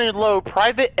supplies running low,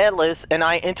 Private Ellis and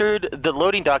I entered the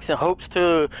loading docks in hopes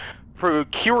to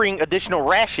procuring additional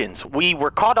rations. We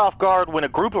were caught off guard when a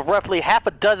group of roughly half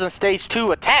a dozen Stage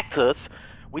 2 attacked us.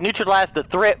 We neutralized the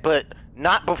threat, but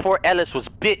not before Ellis was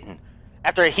bitten.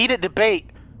 After a heated debate,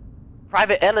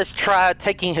 Private Ellis tried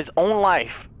taking his own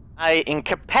life. I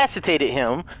incapacitated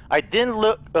him. I then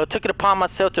took it upon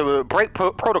myself to break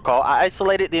protocol. I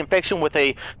isolated the infection with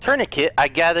a tourniquet I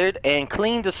gathered and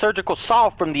cleaned the surgical saw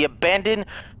from the abandoned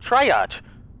triage.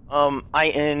 I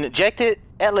injected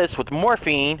Ellis with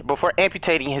morphine before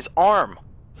amputating his arm.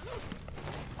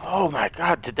 Oh my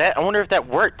god, did that? I wonder if that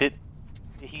worked. Did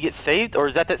he get saved, or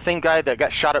is that same guy that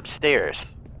got shot upstairs?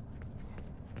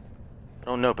 I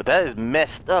don't know, but that is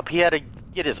messed up. He had to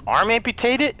get his arm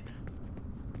amputated?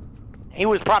 He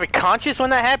was probably conscious when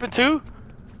that happened too?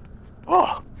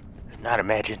 Oh, could not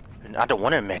imagine. I don't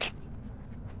want to imagine.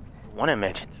 I don't want to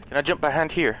imagine. Can I jump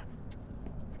behind here?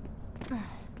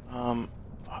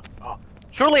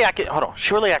 Surely I can, hold on.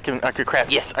 Surely I could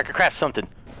craft, yes, I could craft something.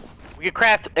 We could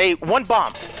craft one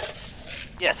bomb.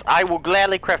 Yes, I will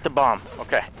gladly craft a bomb.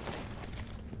 Okay.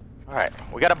 Alright,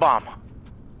 we got a bomb.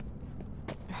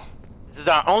 This is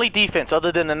our only defense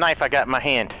other than the knife I got in my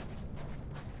hand.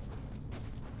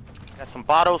 Got some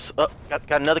bottles. Oh, got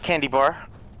another candy bar.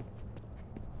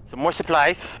 Some more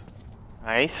supplies.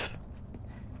 Nice.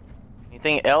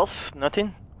 Anything else?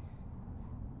 Nothing?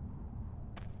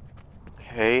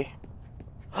 Okay.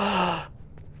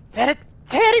 Is that a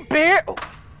teddy bear? Oh,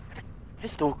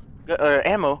 pistol.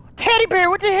 Ammo. Teddy bear,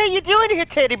 what the hell you doing here,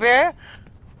 teddy bear?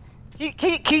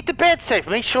 Keep the bed safe.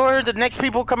 Make sure the next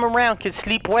people come around can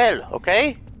sleep well,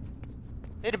 okay?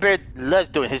 Teddy bear loves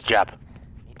doing his job.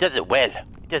 He does it well.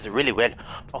 He does it really well.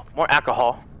 Oh, more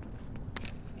alcohol.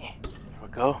 Yeah, there we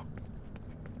go.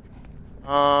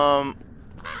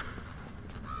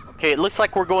 Okay, it looks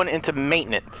like we're going into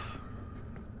maintenance.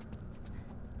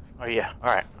 Oh yeah,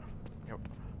 alright.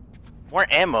 More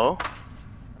ammo.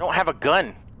 I don't have a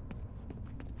gun.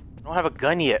 I don't have a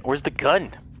gun yet. Where's the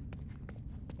gun?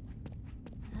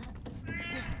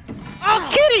 Oh,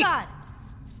 kitty! God.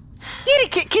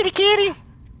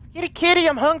 Kitty,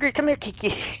 I'm hungry. Come here,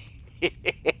 kitty.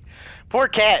 Poor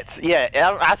cats. Yeah,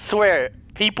 I swear,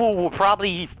 people will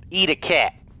probably eat a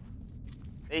cat.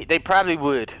 They probably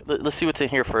would. Let's see what's in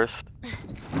here first.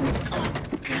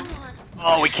 Come on.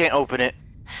 Oh, we can't open it.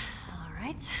 All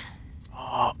right.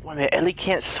 Oh, wait a minute. Ellie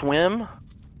can't swim?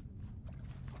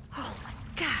 Oh my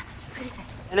God, that's freezing.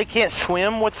 Ellie can't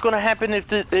swim? What's going to happen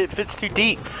if it's too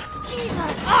deep? Jesus.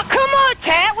 Oh, come on,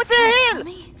 cat! What the hell?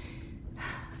 Me?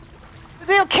 The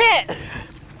damn cat!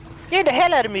 Get the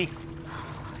hell out of me!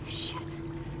 Holy shit.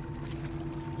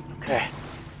 Okay.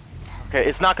 Okay,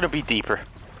 it's not gonna be deeper.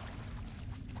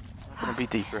 It's not gonna be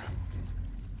deeper.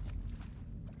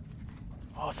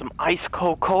 Oh, some ice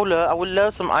cold cola. I would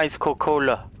love some ice cold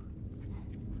cola.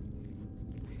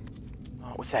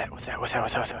 Oh, what's that? What's that?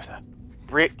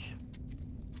 Brick.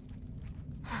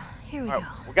 Here we All go.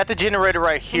 right, we got the generator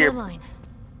right here. Another line.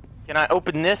 Can I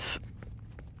open this?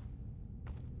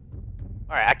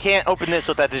 Alright, I can't open this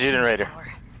without the generator.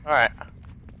 Alright.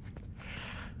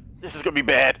 This is gonna be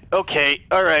bad. Okay,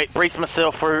 alright. Brace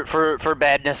myself for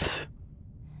badness.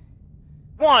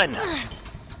 1!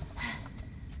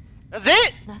 That's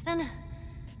it? Nothing?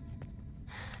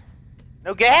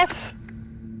 No gas?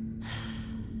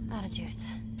 Out of juice.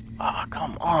 Oh,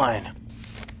 come on.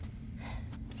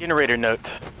 Generator note.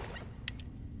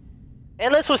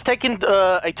 Ellis was taking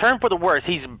a turn for the worse.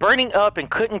 He's burning up and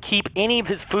couldn't keep any of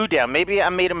his food down. Maybe I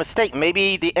made a mistake.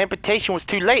 Maybe the amputation was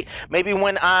too late. Maybe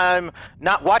when I'm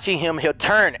not watching him, he'll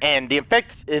turn. And the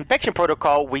infection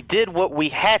protocol, we did what we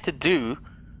had to do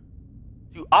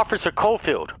to Officer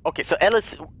Coldfield. Okay, so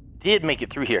Ellis did make it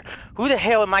through here. Who the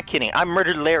hell am I kidding? I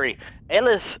murdered Larry.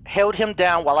 Ellis held him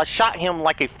down while I shot him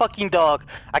like a fucking dog.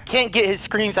 I can't get his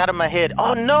screams out of my head.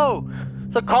 Oh no!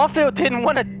 So Caulfield didn't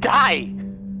want to die.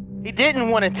 He didn't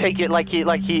want to take it like he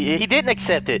didn't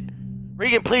accept it.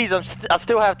 Regan, please, I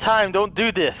still have time. Don't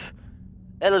do this.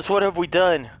 Ellis, what have we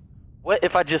done? What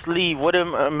if I just leave? What if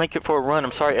I make it for a run?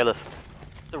 I'm sorry, Ellis.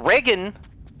 So Regan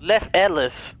left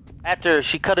Ellis after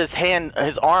she cut his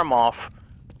arm off,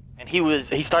 and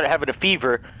he started having a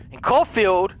fever. And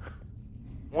Caulfield,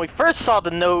 when we first saw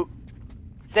the note,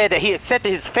 said that he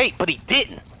accepted his fate, but he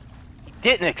didn't. He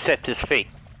didn't accept his fate.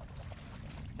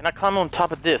 Can I climb on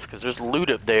top of this? Because there's loot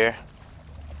up there.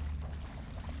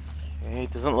 Okay,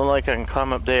 it doesn't look like I can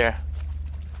climb up there.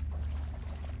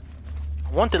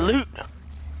 I want the loot. I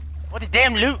want the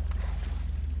damn loot.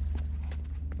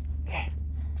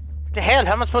 What the hell?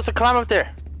 How am I supposed to climb up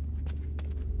there?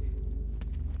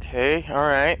 Okay,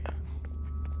 alright.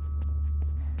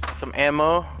 Some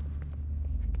ammo.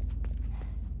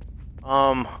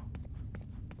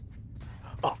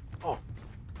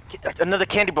 Another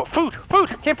candy bar. Food!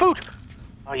 Canned food!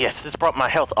 Oh yes, this brought my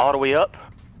health all the way up.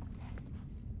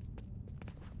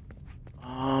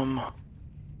 I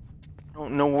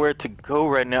don't know where to go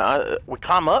right now. We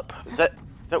climb up? Is that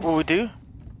what we do?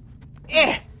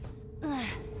 Yeah!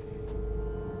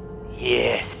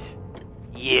 Yes.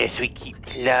 Yes, we keep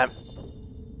climbing.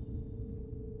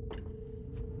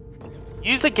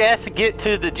 Use the gas to get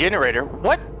to the generator.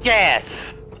 What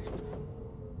gas?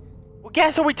 What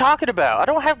gas are we talking about? I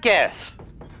don't have gas.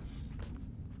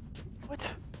 What?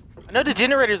 I know the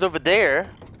generator's over there.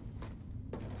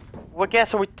 What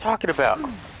gas are we talking about? Is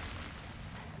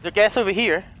there gas over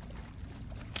here?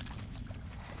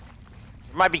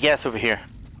 There might be gas over here.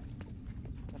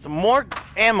 Some more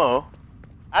ammo.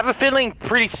 I have a feeling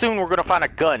pretty soon we're gonna find a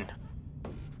gun.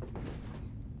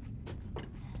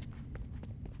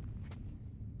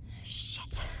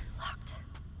 Shit. Locked.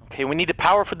 Okay, we need the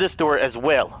power for this door as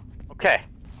well. Okay.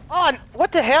 Oh,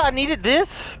 what the hell? I needed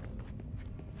this?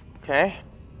 Okay.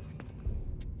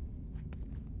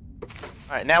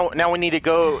 Alright, now we need to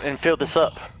go and fill this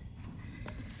up.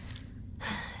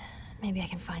 Maybe I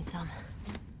can find some.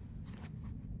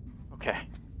 Okay.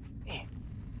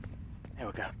 There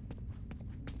we go.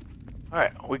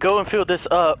 Alright, we go and fill this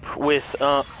up with,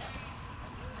 Oh,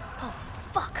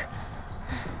 fuck.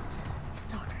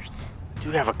 Stalkers. I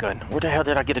do have a gun. Where the hell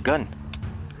did I get a gun?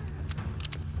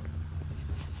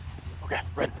 Okay,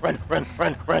 run.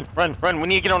 We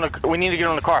need to get on the car. We need to get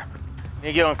on the car.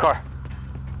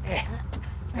 Yeah.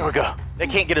 There we go. They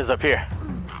can't get us up here.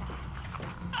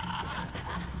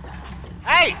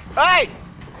 Hey!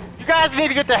 You guys need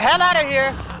to get the hell out of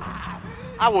here.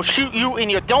 I will shoot you in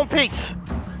your dome piece.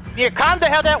 Yeah, calm the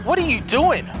hell down. What are you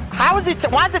doing? How is it?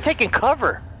 Why is it taking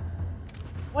cover?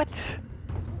 What?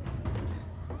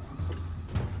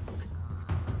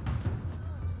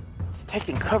 It's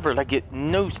taking cover like it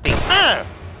knows things.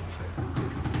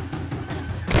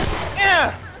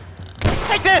 Yeah.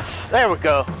 Take this. There we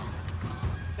go.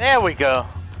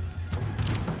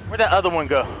 Where'd that other one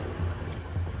go?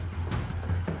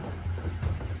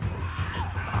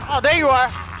 Oh, there you are.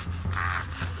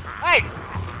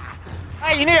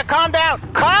 Hey, you need to calm down.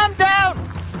 Calm down.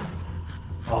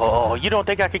 Oh, you don't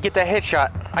think I could get that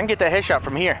headshot? I can get that headshot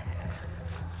from here.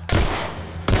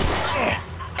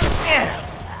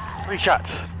 3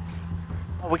 shots.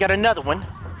 Oh, we got another one.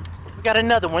 Whoa!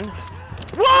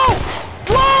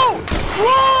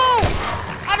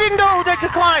 I didn't know they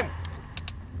could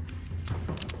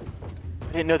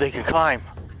climb.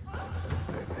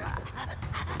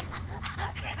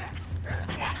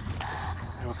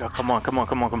 There we go. Come on.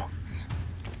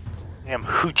 Damn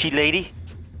hoochie lady.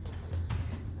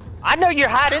 I know you're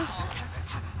hiding.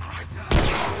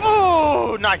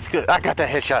 Oh, nice, good. I got that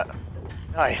headshot.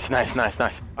 Nice.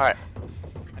 All right.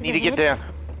 I need to get down.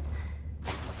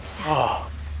 Oh.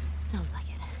 Sounds like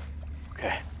it.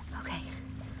 Okay. Okay.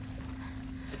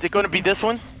 Is it going to be this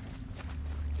one?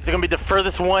 Is it gonna be the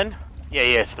furthest one? Yeah,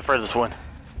 it's the furthest one.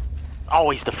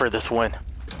 Always the furthest one.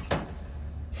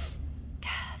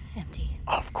 Empty.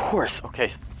 Oh, of course.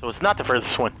 Okay, so it's not the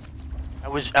furthest one. I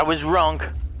was wrong.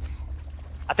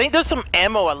 I think there's some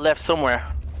ammo I left somewhere.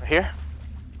 Right here.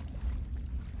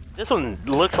 This one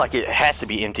looks like it has to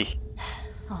be empty.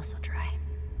 Also dry.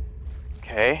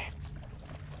 Okay.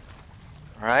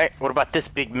 Alright, what about this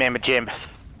big mamma jammas?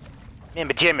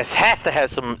 Mamma jammas has to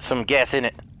have some gas in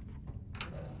it.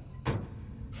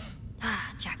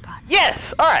 Ah, jackpot.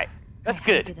 Yes! Alright. That's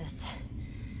Alright, how good. do this.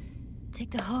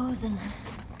 Take the hose and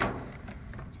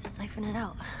just siphon it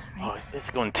out, right? Oh, this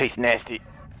is gonna taste nasty.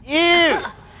 Ew! Ew!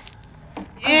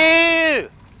 Here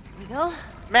we go.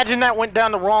 Imagine that went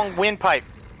down the wrong windpipe.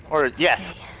 Or,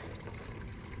 yes.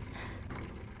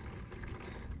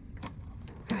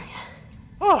 Alright,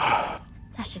 Oh.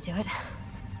 that should do it.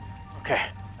 Okay.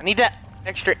 I need that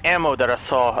extra ammo that I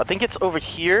saw. I think it's over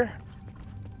here.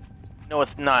 No,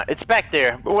 it's not. It's back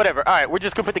there. But whatever. Alright, we're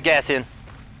just gonna put the gas in.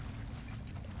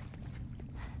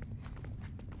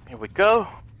 Here we go.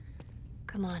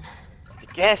 Come on. Put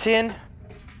the gas in.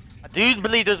 I do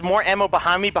believe there's more ammo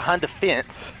behind me, behind the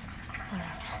fence. Alright.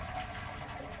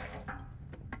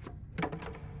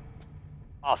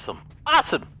 Awesome.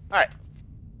 Awesome! Alright.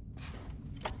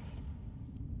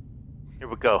 Here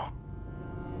we go.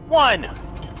 1,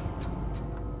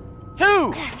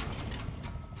 2, 3!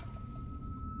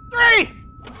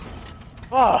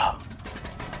 Oh.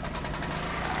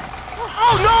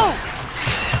 Oh no!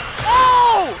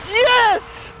 Oh!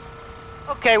 Yes!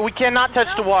 Okay, we cannot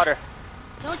touch the water.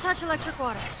 Don't touch electric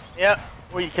water. Yep,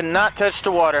 we cannot touch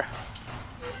the water.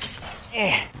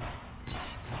 Eh.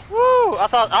 Woo! I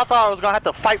thought I was gonna have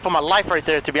to fight for my life right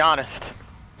there, to be honest.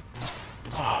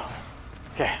 Oh.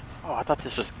 Okay. Oh, I thought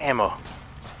this was ammo.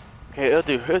 Okay, it'll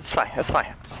do. It's fine. That's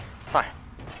fine. Fine.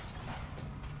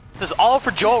 This is all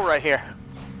for Joel right here.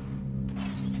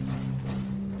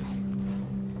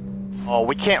 Oh,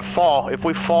 we can't fall. If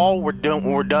we fall, we're done.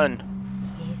 We're done.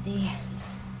 Easy.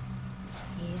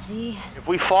 Easy. If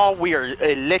we fall, we are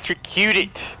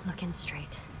electrocuted. Looking straight.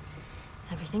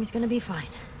 Everything's gonna be fine.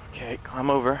 Okay, climb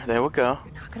over. There we go.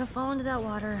 You're not gonna fall into that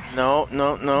water. No,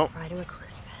 no, no. Fry to a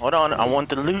crisp. Hold on. I want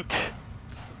the loot.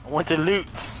 I want the loot.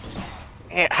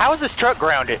 Man, how is this truck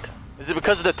grounded? Is it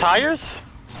because of the tires?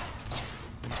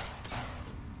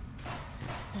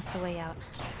 That's the way out.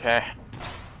 Okay.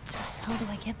 How do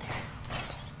I get there?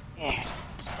 Yeah.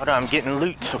 Hold on, I'm getting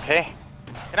loot, okay?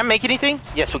 Can I make anything?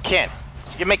 Yes, we can.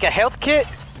 You can make a health kit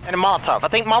and a Molotov. I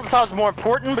think Molotov's more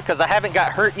important because I haven't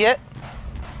got hurt yet.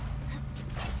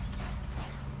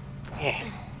 Yeah.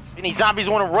 If any zombies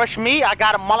want to rush me, I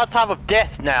got a Molotov of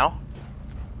death now.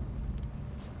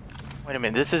 Wait a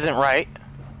minute, this isn't right.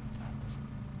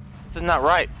 This is not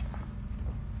right.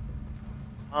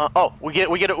 Oh, okay.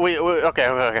 We get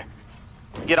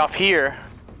off here.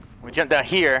 We jump down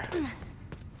here.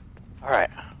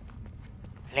 Alright.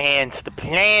 Plans, the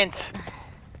plans.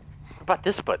 What about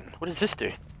this button? What does this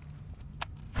do?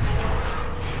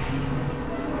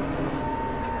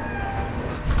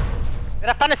 Did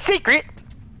I find a secret?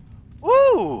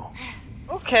 Ooh!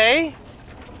 Okay.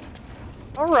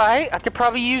 Alright, I could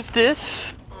probably use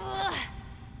this.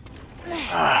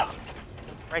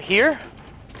 Right here?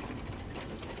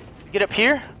 Get up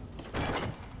here?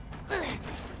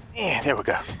 Yeah, there we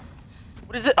go.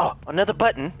 What is it? Oh, another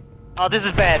button. Oh, this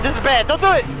is bad. This is bad. Don't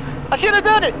do it! I should have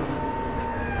done it!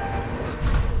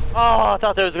 Oh, I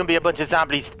thought there was gonna be a bunch of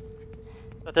zombies. I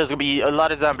thought there was gonna be a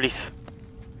lot of zombies.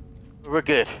 We're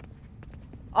good.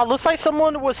 Oh, looks like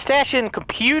someone was stashing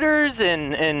computers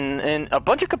and a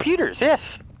bunch of computers,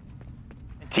 yes.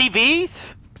 And TVs,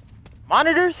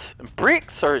 monitors, and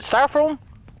bricks or styrofoam.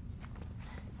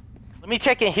 Let me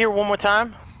check in here one more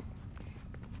time.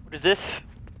 What is this?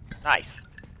 Nice.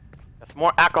 That's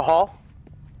more alcohol.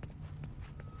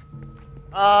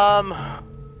 So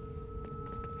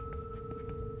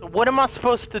what am I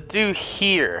supposed to do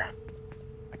here?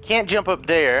 I can't jump up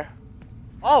there.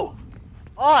 Oh!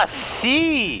 Oh, I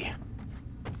see!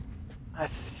 I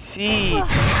see. Oh!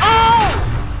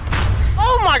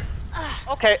 Oh my!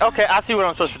 Okay, okay, I see what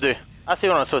I'm supposed to do. I see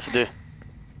what I'm supposed to do.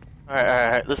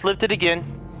 Alright, let's lift it again.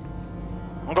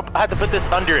 I have to put this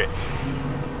under it.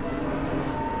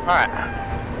 Alright.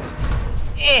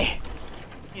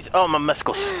 Oh, my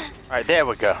muscles. Alright, there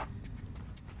we go.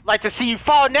 Like to see you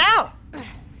fall now!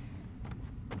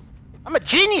 I'm a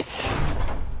genius!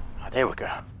 Oh, there we go.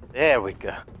 There we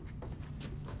go.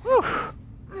 Whew.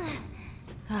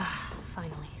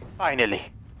 Finally. Finally.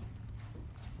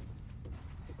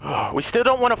 Oh, we still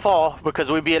don't want to fall because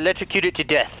we'd be electrocuted to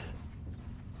death.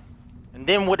 And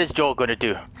then what is Joel gonna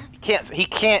do? He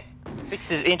can't fix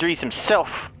his injuries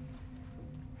himself.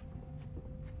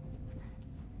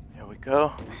 There we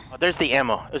go. Oh, there's the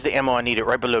ammo. There's the ammo I needed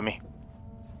right below me.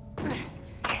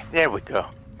 There we go.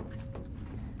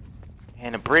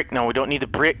 And a brick. No, we don't need the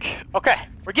brick. Okay,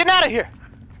 we're getting out of here.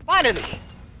 Finally.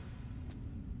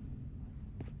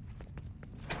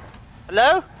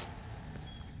 Hello?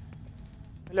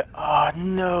 Hello? Oh,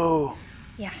 no.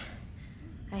 Yeah,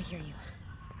 I hear you.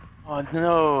 Oh,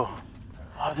 no.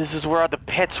 Oh, this is where all the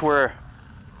pets were.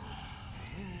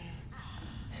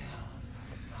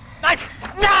 Knife!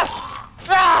 No!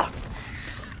 Ah!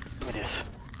 It is.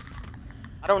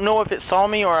 I don't know if it saw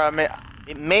me or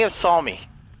it may have saw me.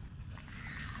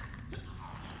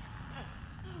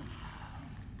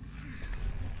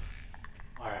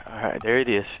 Alright, there it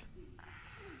is.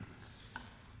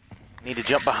 Need to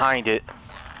jump behind it.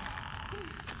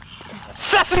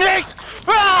 Assassinate!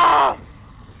 Ah!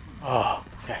 Oh,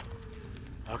 okay.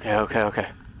 Okay.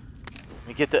 Let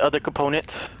me get the other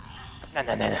components. No.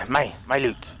 My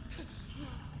loot.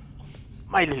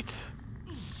 My loot.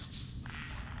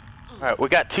 Alright, we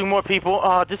got 2 more people.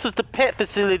 Oh, this is the pet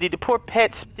facility. The poor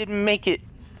pets didn't make it.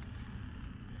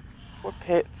 Poor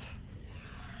pets.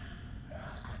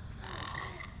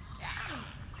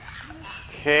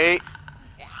 Okay.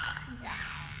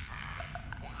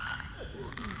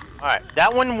 Alright,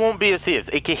 that one won't be able to see us.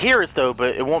 It can hear us though,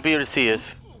 but it won't be able to see us.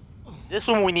 This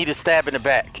one we need to stab in the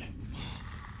back.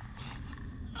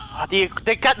 Oh,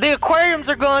 the aquariums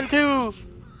are gone too.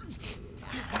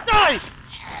 Nice!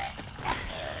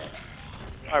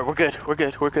 Alright, we're good.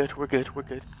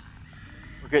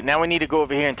 Now we need to go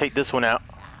over here and take this one out.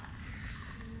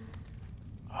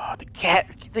 Oh,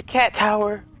 the cat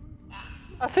tower.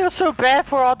 I feel so bad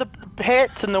for all the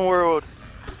pets in the world.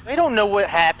 They don't know what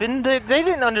happened. They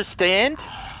didn't understand.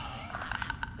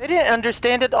 They didn't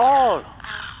understand at all.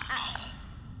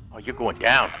 Oh, you're going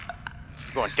down.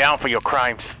 You're going down for your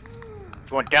crimes. You're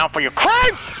going down for your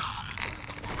crimes!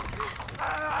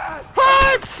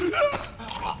 Crimes!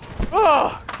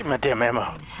 Oh, get my damn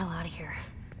ammo. Get the hell out of here.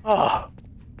 Oh,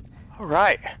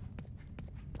 alright.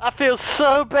 I feel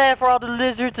so bad for all the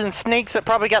lizards and snakes that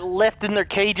probably got left in their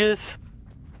cages.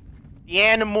 The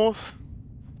animals.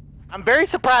 I'm very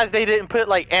surprised they didn't put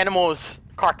like animals,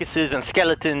 carcasses, and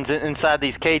skeletons inside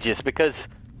these cages because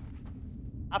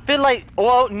I feel like,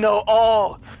 well, no,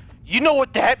 oh, you know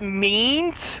what that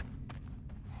means?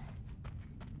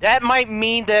 That might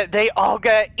mean that they all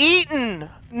got eaten.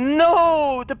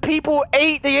 No, the people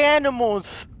ate the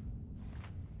animals.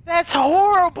 That's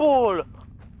horrible.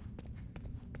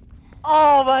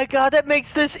 Oh my god, that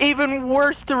makes this even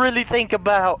worse to really think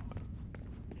about.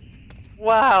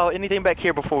 Wow, anything back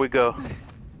here before we go?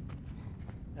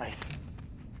 Nice.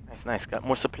 Got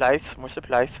more supplies,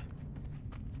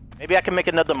 Maybe I can make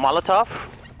another Molotov?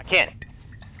 I can.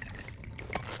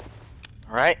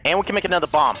 Alright, and we can make another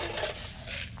bomb.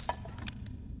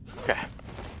 Okay.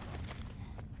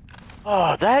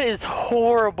 Oh, that is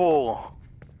horrible.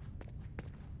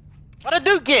 But I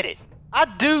do get it. I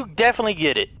do definitely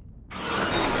get it.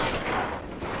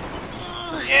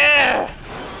 Yeah!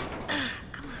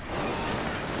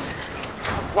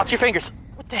 Watch your fingers.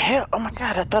 What the hell? Oh my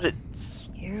god, I thought it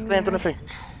slammed on the finger.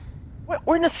 What?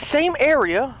 We're in the same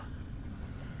area.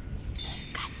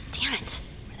 God damn it.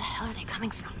 Where the hell are they coming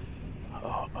from?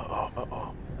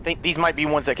 Uh-oh. I think these might be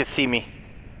ones that can see me.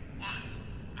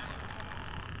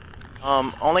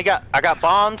 I got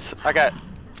bombs. I got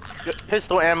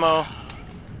pistol ammo.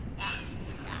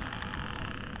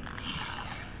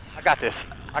 I got this.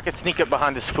 I can sneak up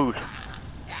behind this food.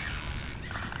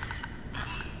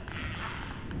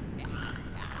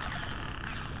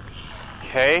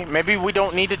 Okay, maybe we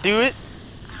don't need to do it.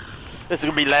 This is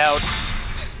gonna be loud.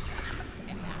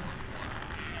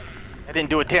 I didn't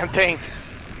do a damn thing.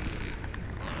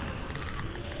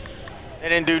 They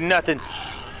didn't do nothing.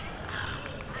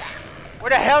 Where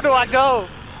the hell do I go?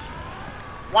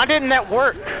 Why didn't that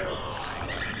work?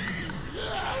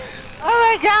 Oh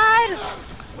my god!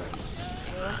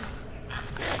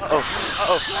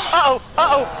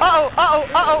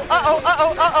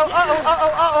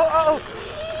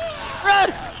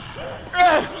 Run!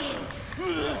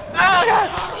 Oh god!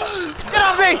 Get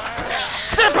off me!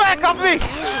 Step back off me!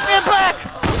 Get back!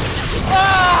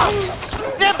 Ah!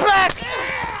 Get back!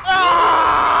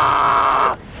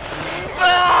 Ah!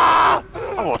 Ah!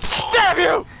 I will stab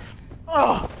you!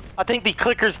 Oh, I think the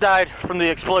clickers died from the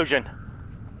explosion.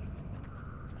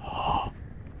 Oh,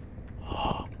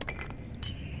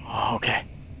 okay.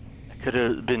 That could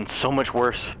have been so much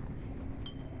worse.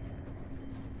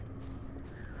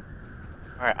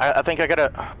 Alright, I think I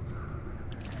gotta...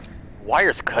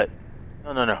 Wires cut.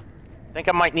 No. think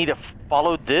I might need to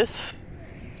follow this.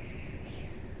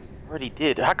 Already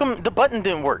did. How come the button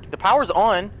didn't work? The power's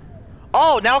on.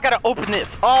 Oh, now I gotta open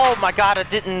this. Oh my god, I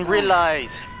didn't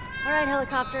realize. All right,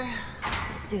 helicopter.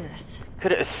 Let's do this.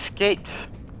 Could have escaped.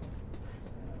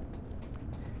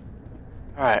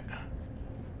 All right.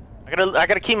 I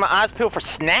gotta keep my eyes peeled for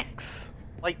snacks,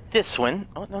 like this one.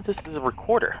 Oh no, this is a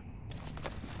recorder.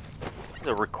 This is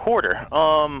a recorder.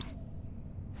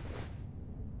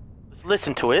 Let's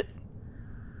listen to it.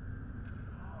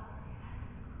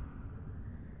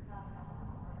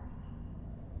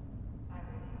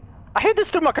 I hear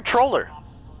this through my controller.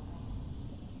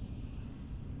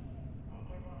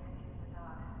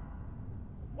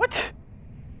 What?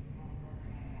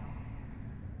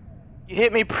 You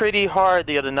hit me pretty hard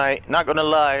the other night. Not gonna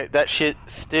lie, that shit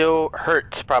still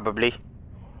hurts probably.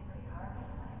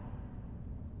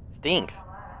 Stinks.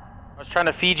 I was trying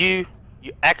to feed you.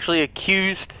 You actually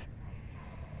accused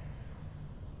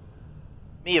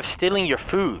me of stealing your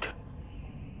food.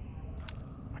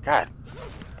 Oh my god.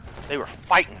 They were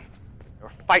fighting. They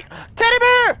were fighting. Teddy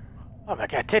bear! Oh my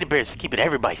god, teddy bears is keeping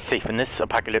everybody safe in this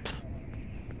apocalypse.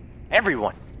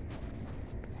 Everyone.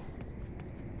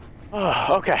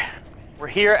 Oh, okay. We're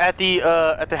here at the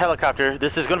helicopter.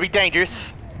 This is gonna be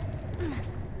dangerous. It's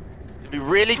gonna be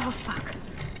really. Oh fuck.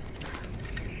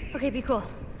 Okay, be cool.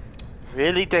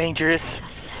 Really dangerous.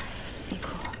 Just be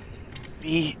cool.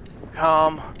 Be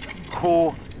calm,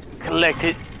 cool,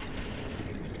 collected.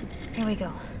 Here we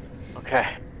go.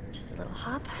 Okay. Just a little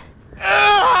hop.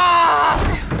 Ah!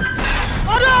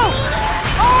 Oh no!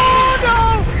 Oh no!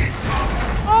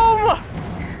 Oh my!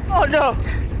 Oh no!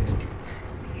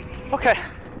 Okay.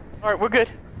 All right, we're good.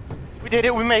 We did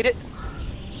it. We made it.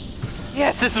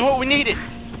 Yes, this is what we needed.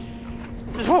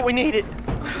 This is what we needed.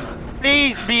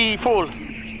 Please be full.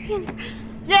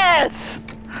 Yes!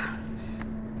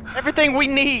 Everything we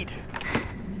need.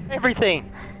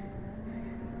 Everything.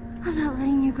 I'm not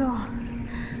letting you go.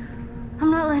 I'm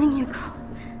not letting you go.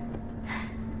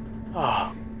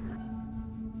 Oh.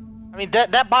 I mean,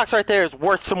 that box right there is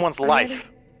worth someone's life. Ready?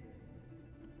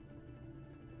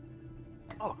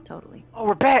 Oh. Totally. Oh,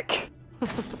 we're back.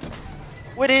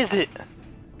 What is it?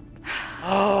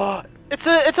 Oh, it's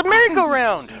a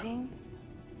merry-go-round.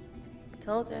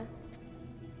 Told you.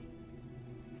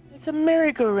 It's a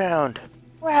merry-go-round.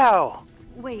 Wow.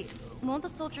 Wait, won't the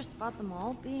soldiers spot them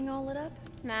all being all lit up?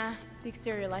 Nah, the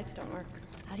exterior lights don't work.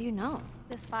 How do you know?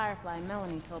 This firefly,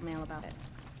 Melanie told me all about it.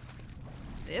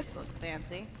 This looks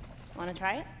fancy. Wanna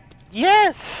try it?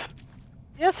 Yes.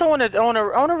 Yes, I wanna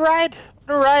ride.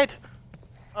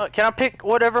 Can I pick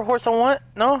whatever horse I want?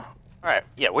 No? All right.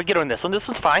 Yeah, we get on this one. This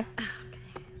one's fine. Okay.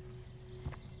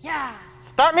 Yeah.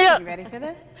 Start me up. You ready for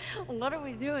this? What are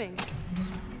we doing?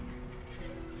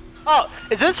 Oh,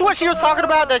 is this what she was talking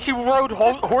about? That she rode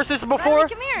horses before? Riley,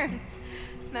 come here.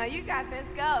 No, you got this.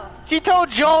 Go. She told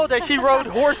Joel that she rode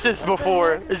horses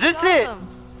before. Is this it? Awesome.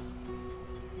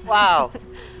 Wow.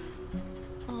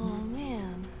 Oh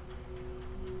man.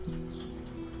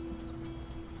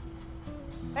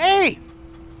 Hey!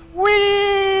 Whee!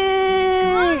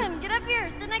 Come on, get up here.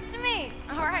 Sit next to me.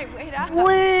 All right, wait up.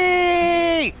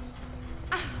 Whee!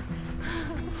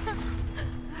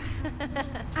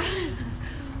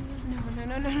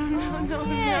 No.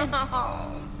 man.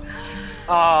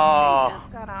 Oh.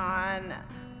 Just got on.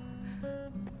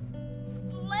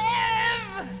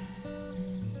 Live.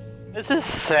 This is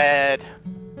sad.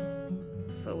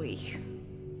 Phooey.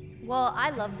 Well, I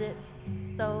loved it.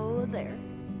 So there.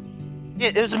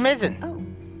 Yeah, it was amazing. Oh.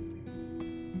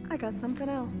 I got something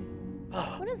else.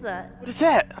 What is that? What is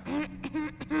that?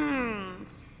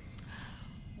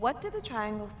 What did the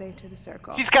triangle say to the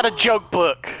circle? She's got a joke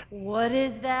book. What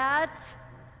is that?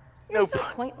 You're so Nope.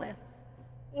 pointless.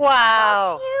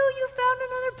 Wow. You found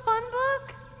another pun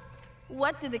book?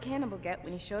 What did the cannibal get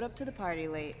when he showed up to the party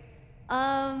late?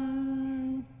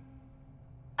 A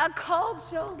cold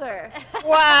shoulder.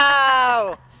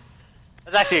 Wow.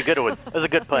 That's actually a good one. That was a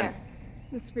good pun. Here,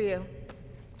 it's for you.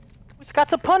 Who's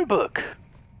got a pun book?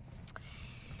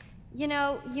 You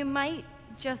know, you might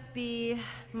just be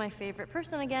my favorite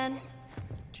person again.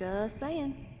 Just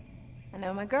saying. I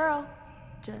know my girl.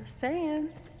 Just saying.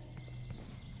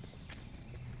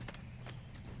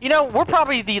 You know, we're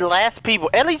probably the last people,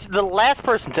 at least the last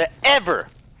person to ever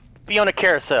be on a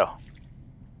carousel.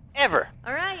 Ever.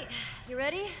 All right, you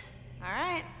ready? All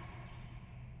right.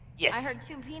 Yes. I heard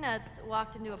two peanuts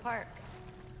walked into a park.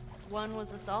 One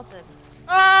was assaulted.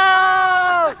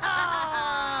 Oh!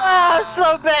 Oh,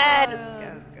 so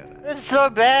bad. It's so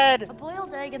bad. A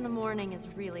boiled egg in the morning is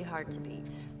really hard to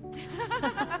beat.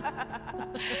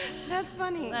 That's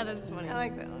funny. That is funny. I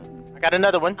like that one. I Got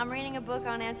another one. I'm reading a book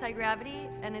on anti-gravity,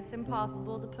 and it's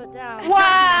impossible to put down.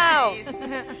 Wow!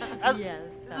 Yes.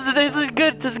 This is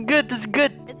good. This is good. This is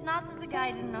good. It's not that the guy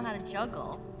didn't know how to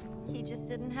juggle. He just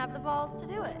didn't have the balls to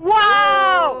do it.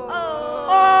 Wow!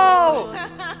 Oh!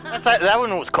 That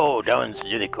one was cold. That one's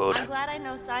really cold. I'm glad I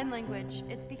know sign language.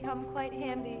 It's become quite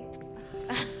handy.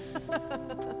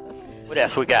 What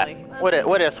else we got?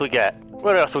 What else we got?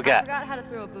 What else we I got? forgot how to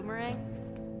throw a boomerang,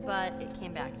 but it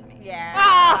came back to me. Yeah.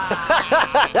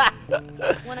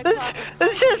 When a this clock is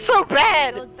this shit's so it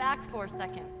bad. goes back 4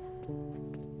 seconds.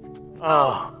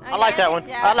 Oh, I like that one.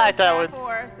 Yeah, I like that one.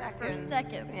 4 For seconds.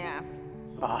 seconds. Yeah.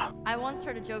 Oh, I once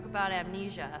heard a joke about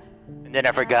amnesia. and then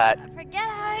I forgot. I forget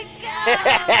how it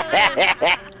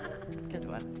goes. Good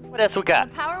one. What else we got?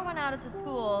 The power went out at the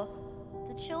school.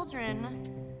 The children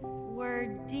were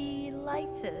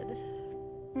delighted.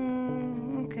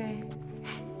 Okay.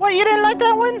 What? You didn't like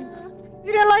that one?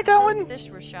 You didn't like that Those one? fish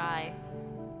were shy.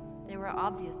 They were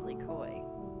obviously coy.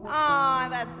 Aw,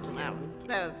 that's cute. That was cute.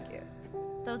 That was cute.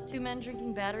 Those 2 men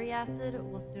drinking battery acid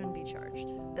will soon be charged.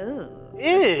 Ooh.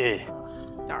 Ew.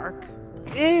 Dark.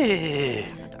 Ew.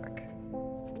 Kinda dark.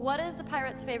 What is a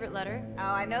pirate's favorite letter? Oh,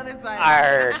 I know this one.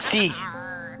 R C.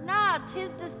 Nah,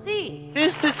 'tis the sea.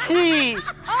 Tis the sea.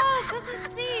 Oh, 'cause the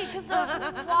sea, 'cause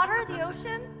the water, the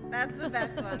ocean. That's the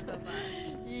best one so far.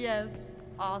 Yes,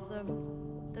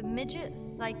 awesome. The midget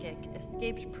psychic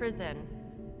escaped prison.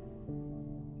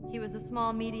 He was a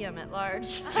small medium at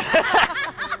large.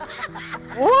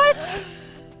 What?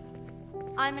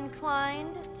 I'm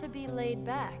inclined to be laid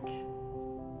back.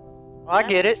 I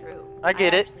get it. True. I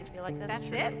get it. actually feel like that's That's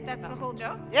true it? That's the about whole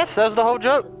myself. joke? Yes, that was the whole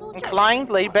joke. That's the whole joke. Inclined,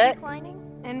 laid back. Inclining?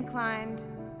 Inclined.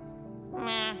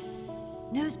 Meh.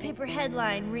 Newspaper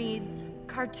headline reads,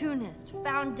 "Cartoonist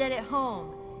found dead at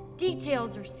home.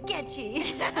 Details are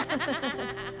sketchy."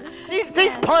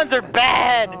 These puns are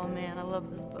bad. Oh man, I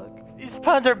love this book. These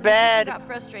puns are He bad. got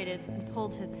frustrated and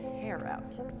pulled his hair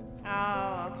out.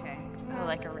 Oh, okay. Oh,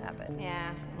 like a rabbit.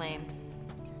 Yeah. Lame.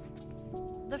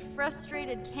 The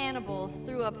frustrated cannibal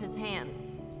threw up his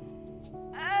hands.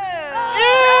 Ew!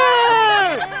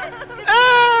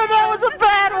 Ew, that was a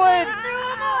bad one.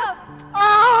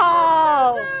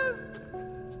 Oh!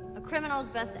 A criminal's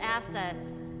best asset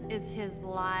is his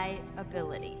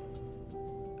liability.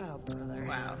 Oh, brother.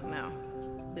 Wow, no.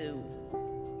 Boo.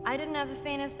 I didn't have the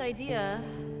faintest idea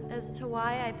as to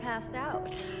why I passed out.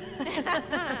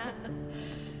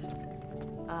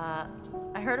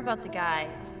 I heard about the guy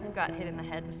who got hit in the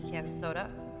head with a can of soda.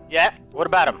 Yeah. What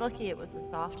about I was him? lucky it was a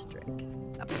soft drink.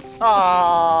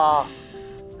 Oh.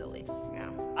 Silly. Yeah.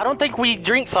 I don't think we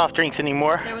drink soft drinks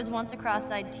anymore. There was once a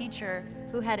cross-eyed teacher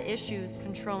who had issues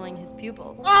controlling his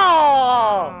pupils.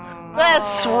 Oh,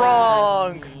 that's Oh,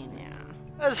 wrong. that's mean. Yeah.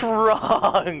 That's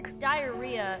wrong.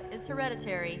 Diarrhea is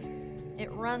hereditary.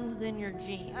 It runs in your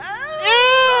genes. Ew!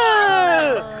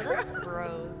 Oh, that's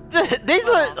gross. These But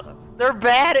are, awesome. they're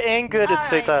bad and good at the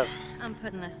same Alright, time. I'm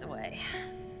putting this away.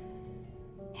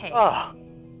 Hey, Oh,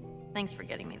 thanks for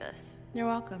getting me this. You're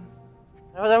welcome.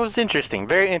 that was interesting.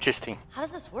 Very interesting. How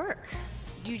does this work?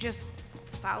 You just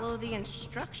follow the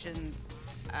instructions,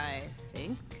 I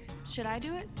think. Should I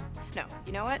do it? No.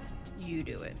 You know what? You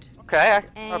do it. Okay,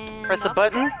 I'll And press the off.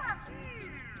 button.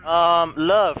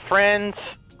 Love,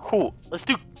 friends. Cool. Let's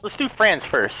do friends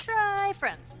first. Try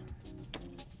friends.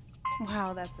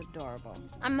 Wow, that's adorable.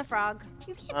 I'm the frog.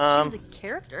 You can't Um, choose a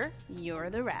character.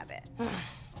 You're the rabbit.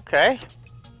 Okay.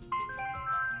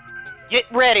 Get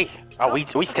ready. Oh, we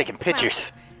taking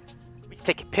pictures. We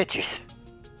taking pictures.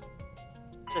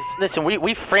 Listen,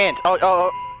 we friends. Oh.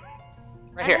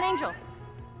 Right I'm here. an angel.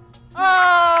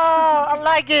 Oh, I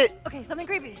like it. Okay, something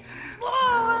creepy.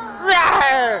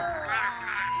 Rawr.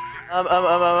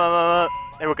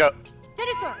 There we go.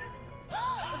 Dinosaur.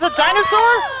 It's a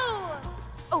dinosaur?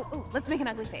 Oh, let's make an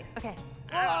ugly face. Okay.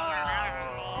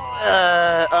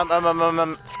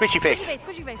 Squishy face.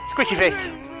 Squishy face. Squishy face.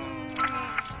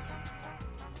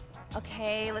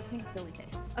 Okay, let's make a silly face.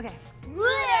 Okay. All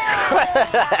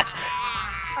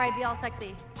right, be all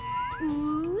sexy.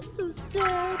 Ooh, so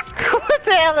sexy. What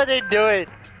the hell are they doing?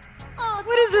 Oh,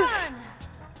 What is this? fun.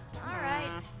 All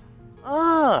right.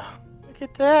 Oh, look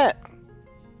at that.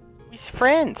 We's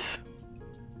friends.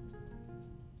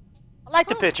 I like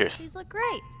the Oh, pictures. These look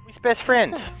great. We's best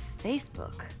friends. It's a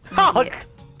Facebook. Oh, Yeah.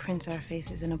 Prints our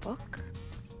faces in a book.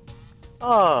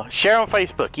 oh, share on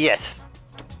Facebook. Yes.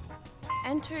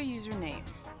 Enter username.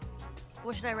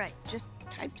 What should I write? Just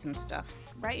type some stuff.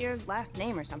 Write your last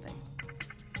name or something.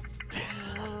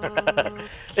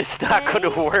 It's not going to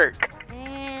Okay. work.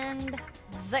 And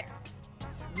there.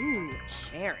 Ooh,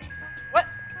 sharing. What?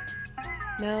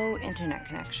 No internet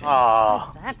connection. What Aw.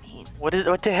 does that mean? What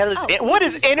the hell is Oh, what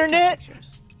is just take internet?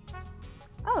 pictures.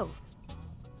 Oh,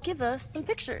 give us some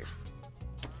pictures.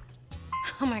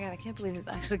 Oh my god, I can't believe it's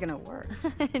actually gonna work.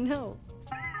 I know.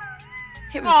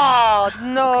 Here we go. Oh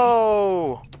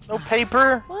no! No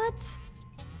paper. What?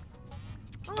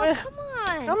 Oh, Eh, come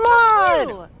on. come on.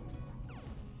 You.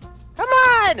 Come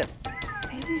on!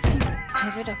 Maybe if you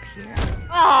put it up here.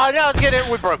 Oh no! Let's get it.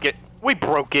 We broke it. We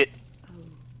broke it.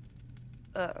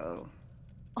 Uh-oh.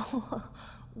 Oh,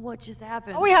 what just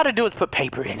happened? All we had to do was put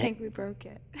paper I in it. think we broke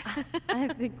it. I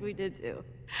think we did too.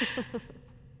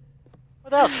 Well,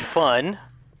 that was fun.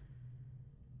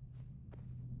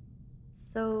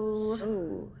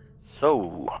 So,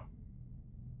 So,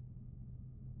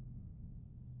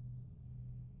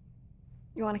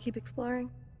 you want to keep exploring?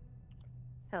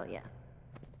 Hell yeah.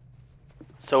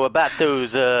 so about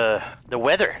those the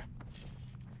weather.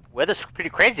 Weather's pretty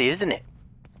crazy, isn't it?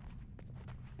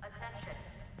 Attention.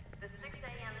 The 6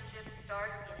 a.m. shift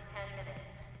starts in 10 minutes.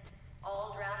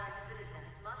 All drafted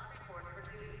citizens must report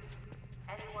for duty.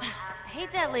 Anyone I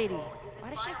hate that lady. Why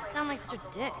does she have to sound like such a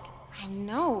dick? I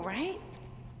know, right?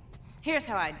 Here's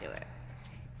how I do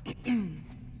it.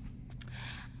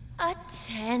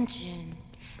 Attention.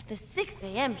 The 6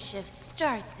 a.m. shift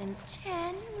starts in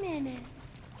 10 minutes.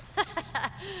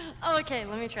 Okay,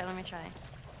 let me try.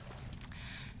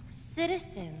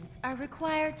 Citizens are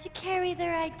required to carry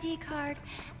their ID card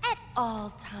at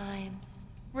all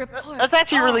times. Report That's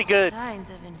actually really all good. signs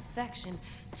of infection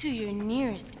to your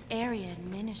nearest area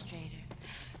administrator.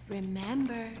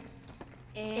 Remember,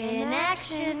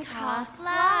 Inaction costs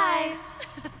lives.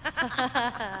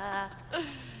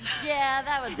 Yeah,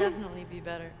 that would definitely be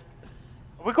better.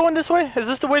 Are we going this way? Is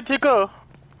this the way to go?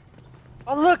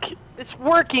 Oh look, it's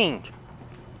working.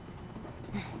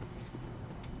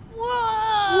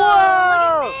 Whoa!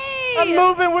 Whoa! Look at me! I'm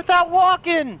moving without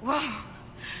walking. whoa.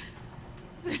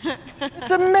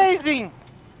 It's amazing.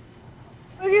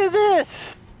 Look at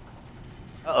this.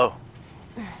 Uh-oh.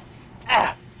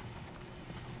 Ah.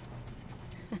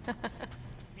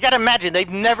 You gotta imagine, they've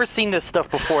never seen this stuff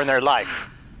before in their life.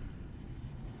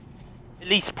 At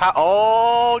least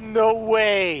oh, no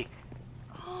way.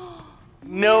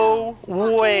 No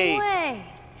way. Way.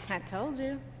 I told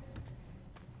you.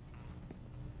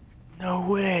 No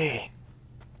way.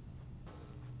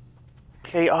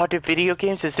 Play all the video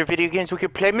games? Is there video games we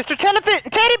could play? Mr. Telephant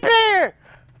and Teddy Bear!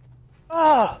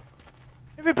 Oh,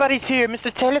 everybody's here,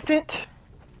 Mr. Telephant.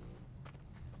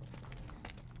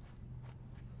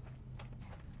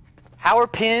 Power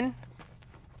pin.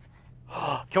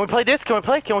 Can we play this? Can we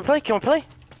play? Can we play? Can we play?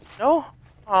 No?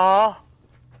 Aw.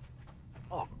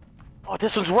 Oh. Oh,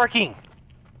 this one's working.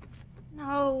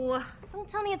 No, don't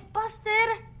tell me it's busted.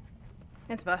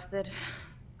 It's busted.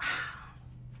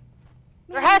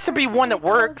 There has to be one that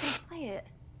works. Play it.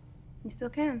 You still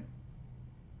can.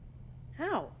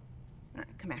 How? All right,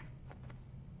 come here.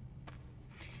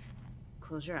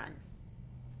 Close your eyes.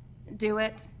 Do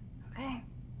it. Okay.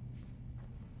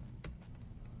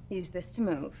 Use this to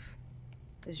move.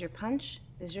 This is your punch,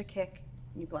 this is your kick,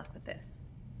 and you block with this.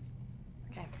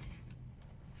 Okay.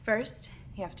 First,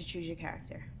 you have to choose your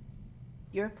character.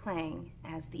 You're playing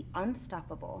as the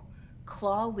unstoppable,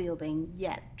 claw-wielding,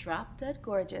 yet drop-dead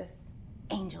gorgeous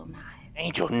Angel Knives.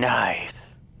 Angel knives.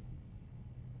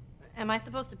 Am I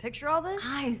supposed to picture all this?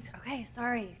 Eyes! Okay,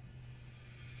 sorry.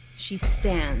 She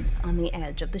stands on the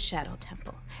edge of the Shadow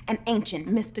Temple, an ancient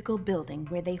mystical building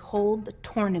where they hold the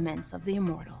tournaments of the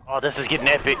immortals. Oh, this is getting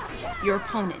epic. Your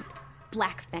opponent,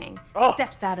 Black Fang, Oh.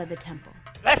 steps out of the temple.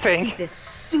 That thing. He's this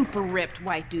super ripped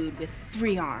white dude with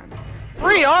 3 arms.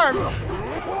 3 arms.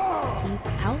 He's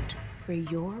out for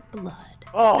your blood.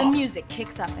 Oh. The music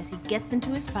kicks up as he gets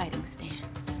into his fighting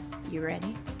stance. You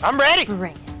ready? I'm ready.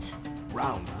 Bring it.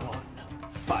 Round 1.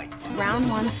 Fight. Round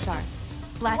 1 starts.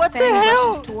 Black What the Fang hell?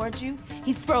 rushes towards you.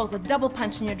 He throws a double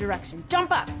punch in your direction.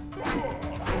 Jump up!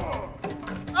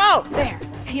 Oh. There.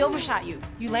 He overshot you.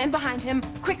 You land behind him.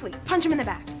 Quickly, punch him in the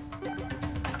back.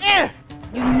 Eh.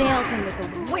 You nailed him with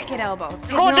a wicked elbow.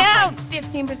 Taking Go off down! like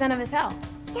 15% of his health.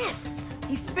 Yes!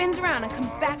 He spins around and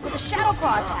comes back with a Shadow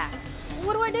Claw attack.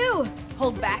 What do I do?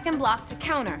 Hold back and block to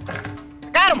counter.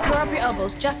 Got You him. throw up your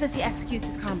elbows just as he executes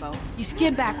his combo. You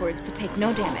skid backwards but take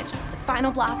no damage. The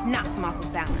final block knocks him off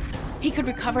of balance. He could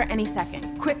recover any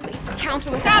second. Quickly,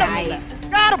 counter with Got a him. nice.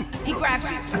 Got him. He grabs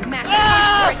you, mash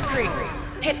Ah! punch break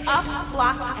 3. Hit up,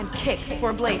 block, and kick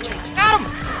for a blade change. Got him.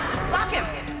 Block him.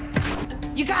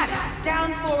 You got it.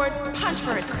 Down, forward, punch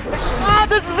for a special. Oh,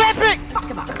 this is epic. Fuck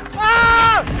him up.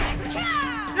 Ah!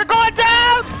 You're going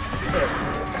down.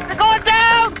 You're going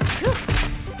down.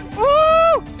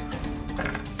 Woo!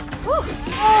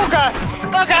 Oh god.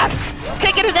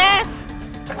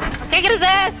 Get his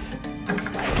ass!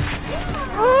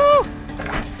 Woo!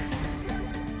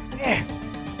 Yeah.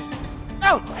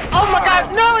 No! Oh my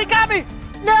god! No, he got me!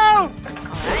 No!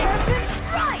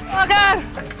 Oh god!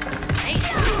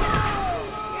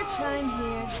 Your time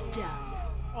here's done.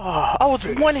 Oh, I was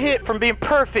one hit from being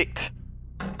perfect.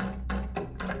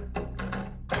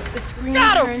 The screen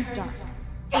Got him! turns dark.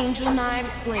 Angel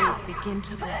Knives' blades begin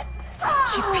to glow.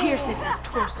 She pierces his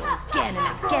torso again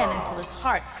and again until his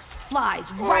heart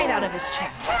flies right out of his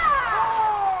chest.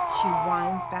 She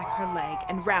winds back her leg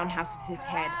and roundhouses his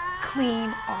head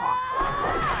clean off.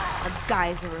 A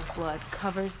geyser of blood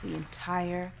covers the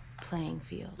entire playing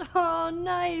field. Oh,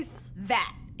 nice.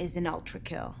 That is an ultra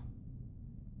kill.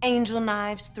 Angel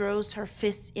Knives throws her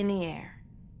fists in the air.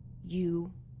 You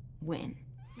win.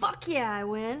 Fuck yeah, I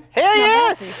win. Hell Not bad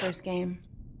yes! for your first game.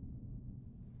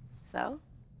 So?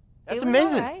 That's It was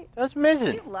amazing. alright. That's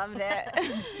amazing. You loved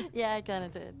it. Yeah, I kinda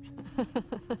did.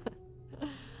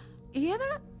 You hear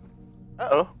that?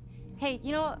 Uh-oh. Hey,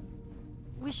 you know what?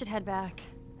 We should head back.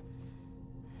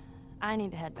 I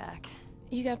need to head back.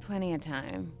 You got plenty of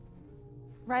time.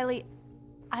 Riley,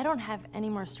 I don't have any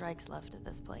more strikes left at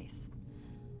this place.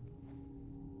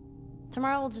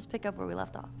 Tomorrow we'll just pick up where we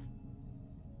left off.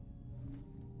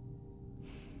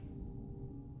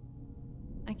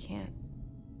 I can't.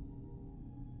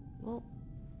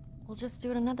 We'll just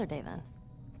do it another day then.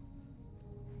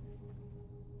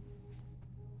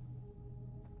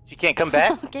 She can't come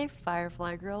back? Okay,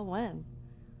 Firefly Girl, when?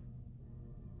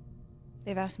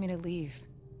 They've asked me to leave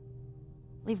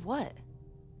Leave what?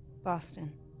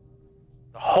 Boston.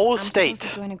 The whole I'm state.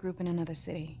 supposed to join a group in another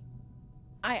city.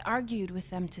 I argued with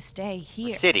them to stay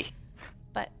here. City.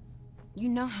 But you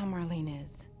know how Marlene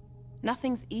is.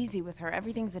 Nothing's easy with her.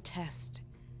 Everything's a test.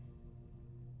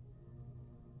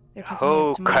 They're picking me up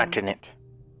Whole tomorrow. continent.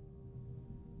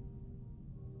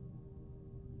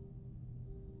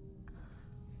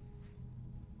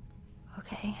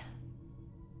 Okay.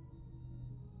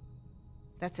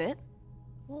 That's it?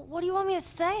 Well, what do you want me to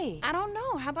say? I don't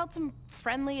know. How about some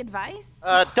friendly advice?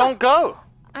 Don't go.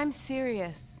 I'm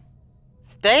serious.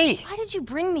 Stay. Why did you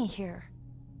bring me here?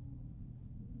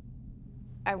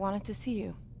 I wanted to see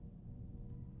you.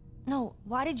 No,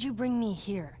 why did you bring me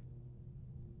here?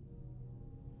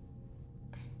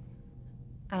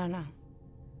 I don't know.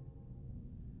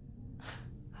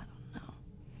 I don't know.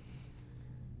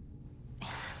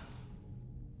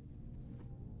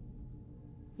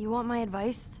 You want my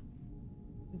advice?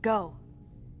 Go.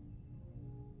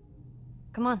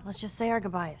 Come on, let's just say our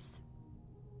goodbyes.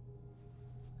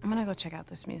 I'm gonna go check out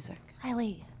this music.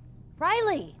 Riley.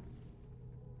 Riley!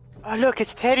 Oh, look,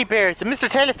 it's teddy bears and Mr.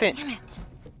 Telephant. Damn it.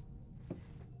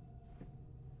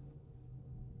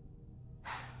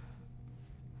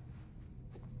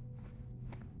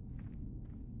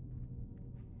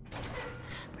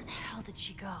 Where the hell did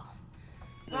she go?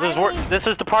 This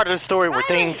is the part of the story where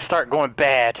things start going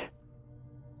bad.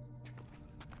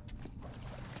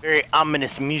 Very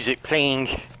ominous music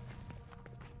playing.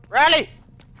 Riley!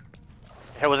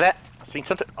 The hell was that? I seen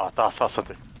something? Oh, I thought I saw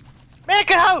something.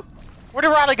 Manico! Where did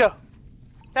Riley go?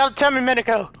 Tell me,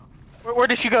 Manico. Where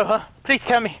did she go, huh? Please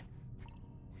tell me.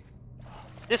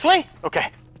 This way? Okay.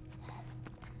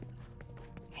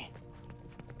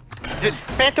 Is it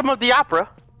Phantom of the Opera?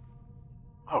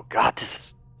 Oh god, this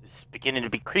is beginning to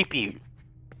be creepy.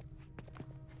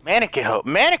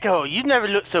 Manico, you never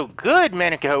looked so good,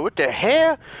 Manico. What the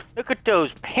hell? Look at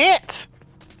those pants.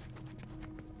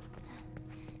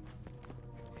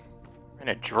 In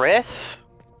a dress?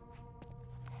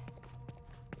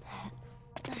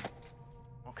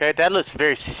 Okay, that looks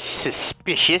very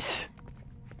suspicious.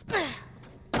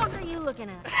 What are you looking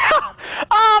at?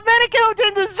 Oh, Manico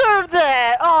didn't deserve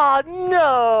that! Oh,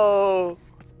 no!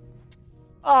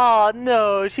 Oh,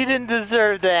 no, she didn't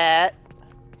deserve that.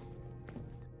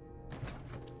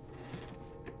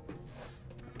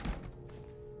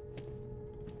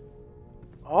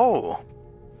 Oh.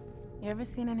 You ever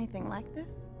seen anything like this?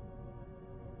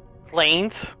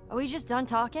 Planes? Are we just done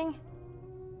talking?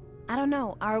 I don't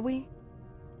know, are we?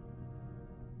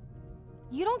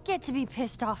 You don't get to be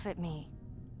pissed off at me.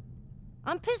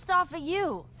 I'm pissed off at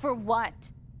you. For what?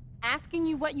 Asking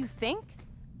you what you think?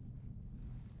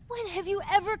 When have you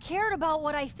ever cared about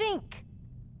what I think?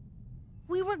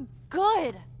 We were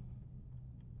good.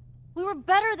 We were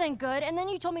better than good, and then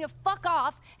you told me to fuck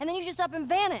off, and then you just up and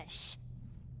vanish.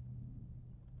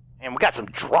 And we got some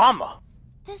drama.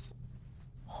 This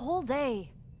whole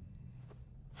day.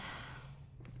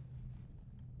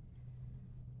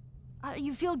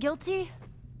 You feel guilty?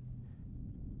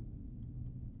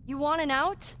 You want an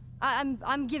out?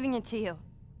 I'm giving it to you.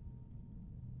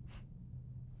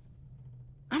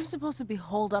 I'm supposed to be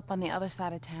holed up on the other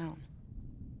side of town.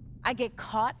 I get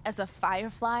caught as a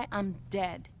firefly, I'm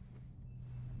dead.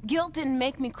 Guilt didn't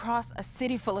make me cross a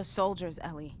city full of soldiers,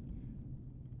 Ellie.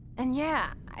 And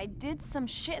yeah, I did some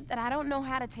shit that I don't know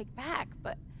how to take back,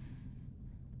 but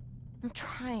I'm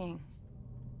trying.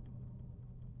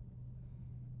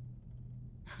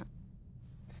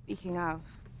 Speaking of...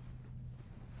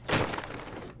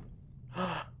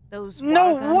 those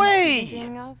No water guns way! you've been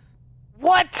dreaming of?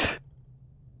 What?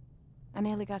 I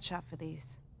nearly got shot for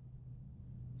these.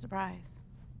 Surprise.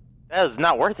 That is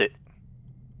not worth it.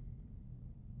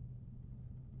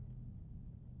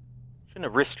 Shouldn't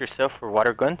have risked yourself for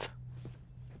water guns.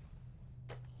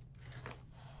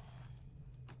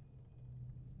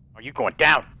 Are you going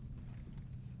down?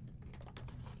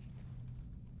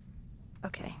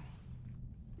 Okay.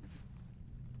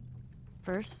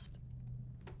 First,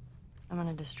 I'm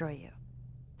gonna destroy you.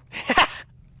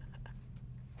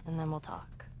 And then we'll talk.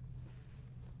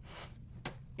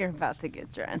 You're about to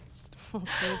get drenched.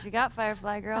 Let's see what you got,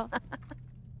 Firefly girl.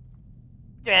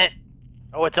 Yeah.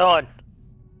 Oh, it's on.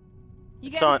 You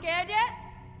It's getting on. scared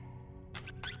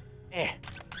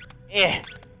yet?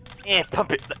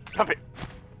 Pump it, pump it.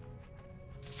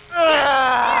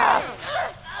 Ah!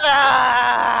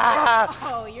 Ah!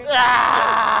 Oh, you're...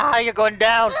 Ah! You're going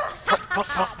down. Pump, pump,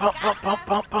 pump, pump, pump,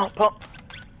 pump, pump, pump.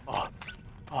 Oh,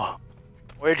 oh.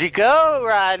 Where'd you go,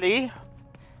 Riley?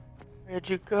 Where'd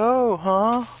you go,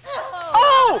 huh?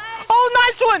 Oh! Oh,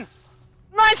 nice one!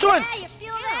 Nice one! Yeah, you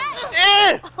feel that?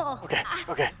 Eh! Okay,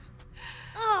 okay.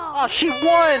 Oh, Oh, she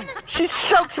won! She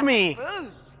soaked me!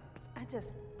 Boosh! I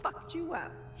just fucked you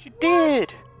up. She did!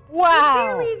 you Wow!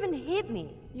 barely even hit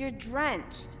me. You're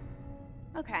drenched.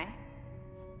 Okay.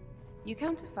 You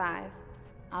count to 5,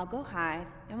 I'll go hide,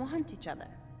 and we'll hunt each other.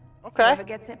 Okay. Whoever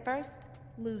gets hit first,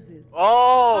 loses.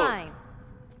 Oh! Fine.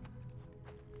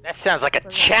 That sounds like a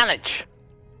challenge!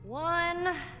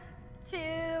 1, 2,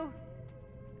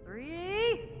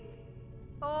 3,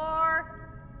 4,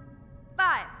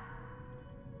 5.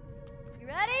 You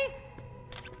ready?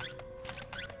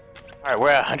 Alright, we're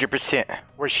at 100%.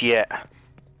 Where's she at?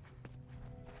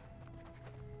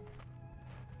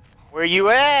 Where you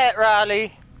at,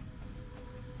 Riley?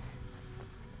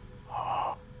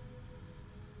 Oh.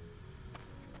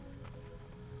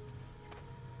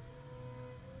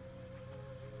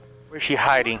 Where's she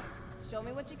hiding? Show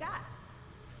me what you got.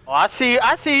 Oh, I see you.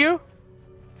 I see you.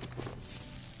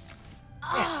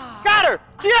 Oh, Got her!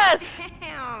 Yes!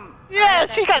 damn!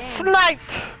 Yes, she got sniped!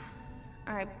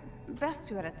 All right, best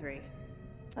 2 out of 3.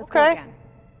 Let's Okay. go again.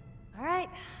 All right.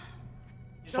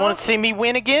 You just want to see me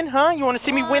win again, huh? You want to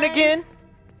see me win 1, again?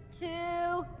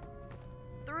 2,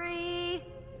 3,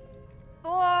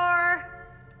 4,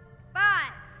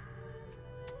 5.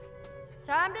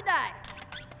 Time to die.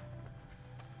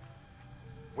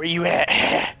 Where you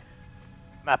at?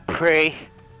 My prey.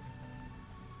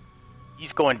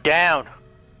 He's going down.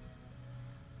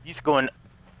 He's going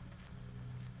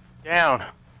down.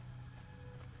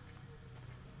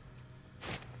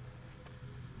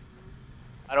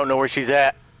 I don't know where she's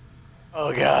at.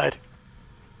 Oh God.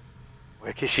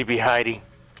 Where could she be hiding?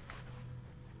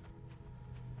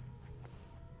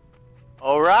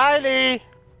 O'Reilly!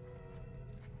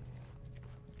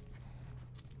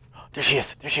 There she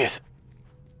is. There she is.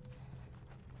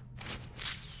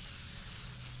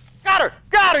 Got her!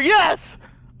 Got her! Yes!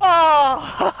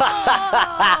 Oh!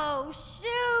 Oh,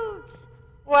 shoot!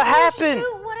 What happened?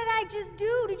 Shoot, what did I just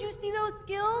do? Did you see those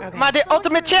skills? Okay. Am I the Don't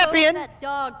ultimate you revoke champion? That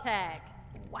dog tag.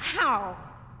 Wow.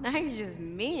 Now you're just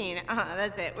mean.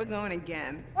 That's it. We're going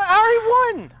again. Well, I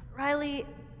already won! Riley,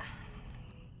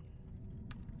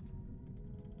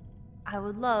 I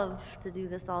would love to do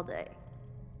this all day.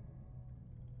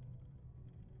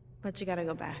 But you gotta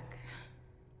go back.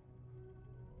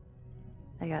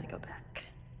 I gotta go back.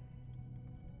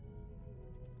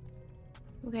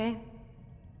 Okay.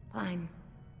 Fine.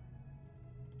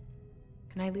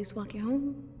 Can I at least walk you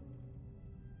home?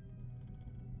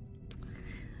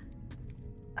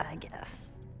 I guess.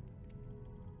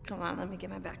 Come on, let me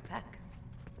get my backpack.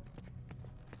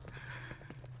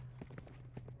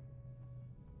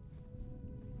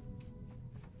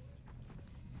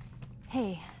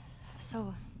 Hey,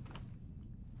 so...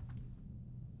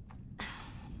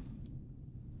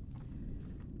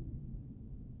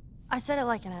 I said it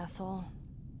like an asshole,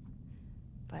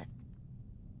 but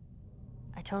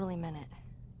I totally meant it.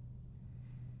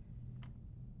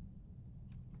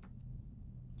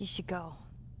 You should go.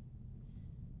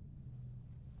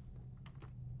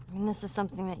 I mean, this is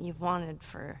something that you've wanted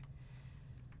for,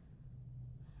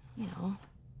 you know,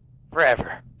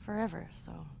 Forever. forever,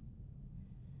 so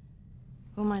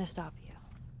who am I to stop you?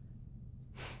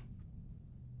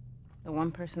 The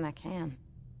one person that can.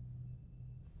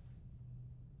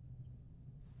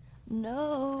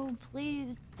 No,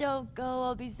 please don't go.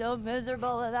 I'll be so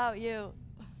miserable without you.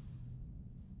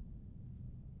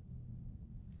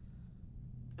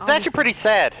 It's actually pretty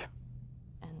sad.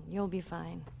 And you'll be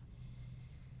fine.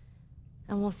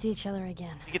 And we'll see each other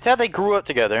again. You can tell they grew up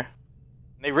together.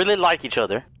 They really like each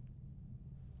other.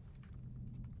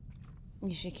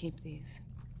 You should keep these.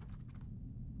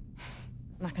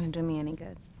 Not gonna do me any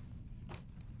good.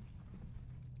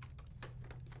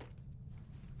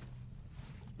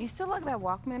 You still lug that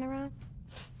Walkman around?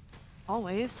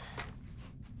 Always.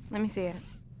 Let me see it.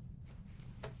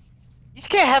 You just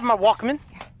can't have my Walkman.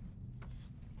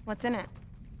 What's in it?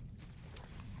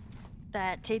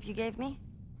 That tape you gave me?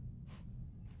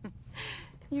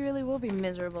 You really will be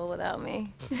miserable without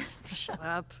me. Shut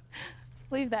up.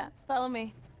 Leave that. Follow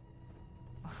me.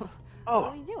 Oh,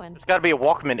 What are you doing? there's gotta be a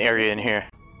Walkman area in here.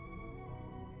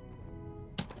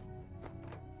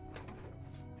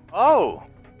 Oh!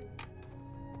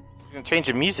 You're gonna change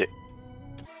the music.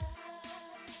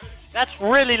 That's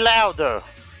really loud though.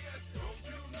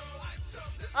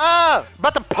 Ah!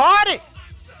 About to party!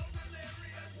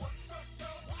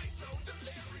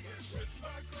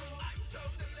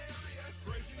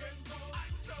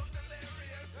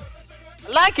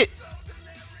 I like it!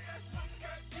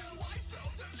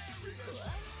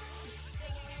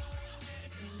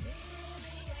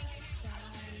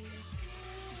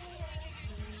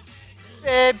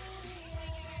 Babe.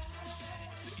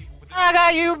 I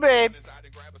got you, babe.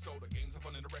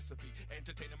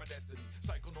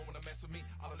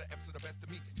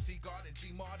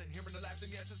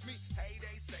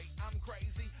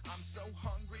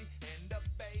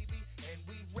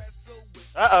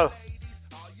 Uh-oh.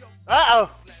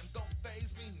 Uh-oh.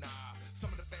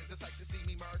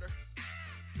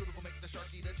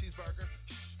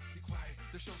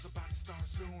 The show's about to start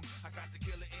soon. I got the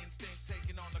killer instinct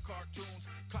taking on the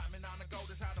cartoons. Climbing on the goal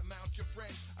is how to mount your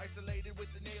friends. Isolated with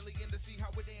an alien to see how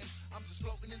it ends. I'm just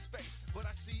floating in space, but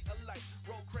I see a light.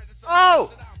 Roll credits.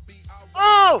 Oh!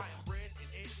 Oh!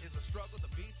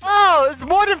 Oh, it's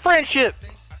more than friendship.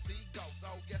 I see ghosts.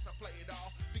 Oh, yes, I play it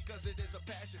all because it is a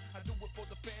passion. I do it for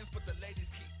the fans, but the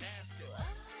ladies keep asking.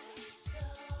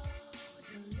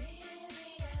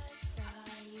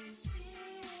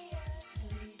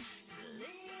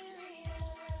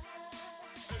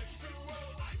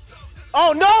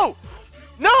 Oh no!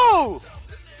 No!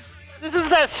 This is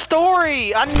that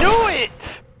story! I knew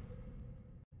it!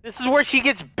 This is where she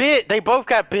gets bit. They both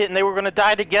got bit and they were gonna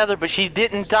die together, but she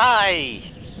didn't die.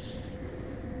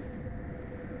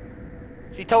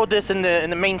 She told this in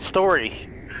the main story.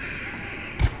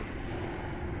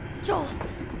 Joel!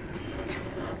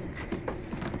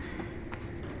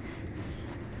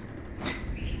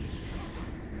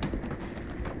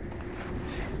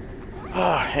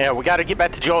 Oh, yeah, we gotta get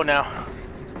back to Joel now.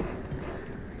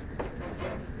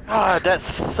 Ah, that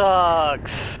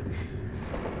sucks.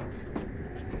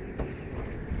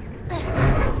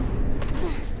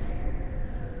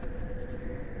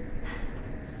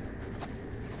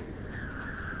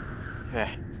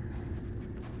 Okay.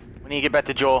 We need to get back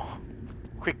to Joel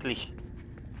quickly.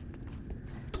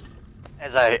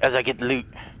 As I get loot.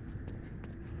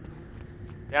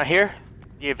 Down here,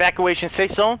 the evacuation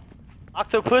safe zone.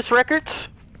 Octopus records?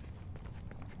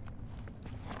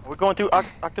 We're going through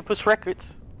Octopus records.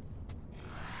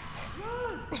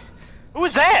 Who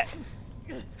is that?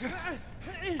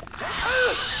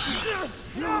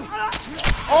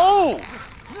 Oh!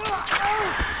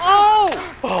 Oh!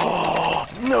 Oh!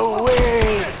 No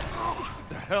way! What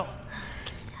the hell?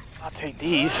 I'll take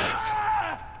these.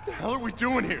 What the hell are we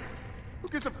doing here? Who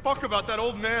gives a fuck about that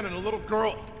old man and a little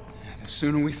girl? The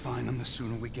sooner we find them, the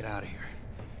sooner we get out of here.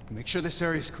 Make sure this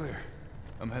area's clear.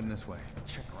 I'm heading this way.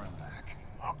 Check around back.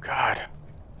 Oh God.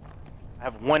 I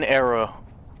have one arrow.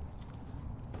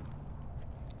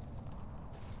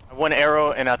 I have one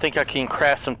arrow and I think I can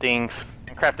craft some things.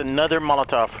 And craft another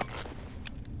Molotov.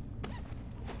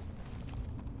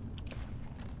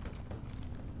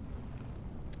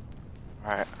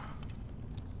 Alright.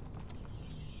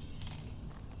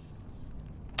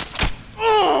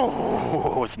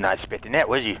 Oh, was not expecting that,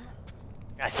 was you?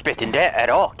 Not expecting that at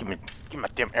all. Give me my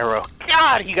damn arrow.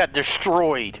 God, he got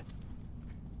destroyed.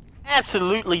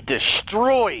 Absolutely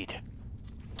destroyed.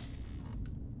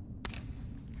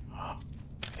 Oh,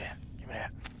 yeah, give me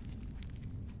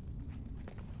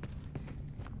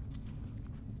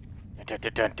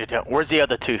that. Where's the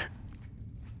other two?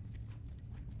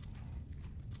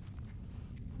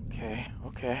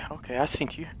 Okay, I seen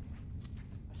you.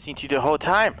 I seen you the whole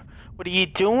time. What are you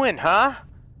doing, huh?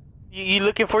 You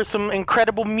looking for some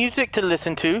incredible music to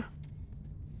listen to?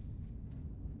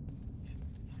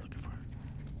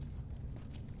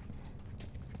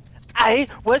 I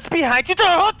was behind you the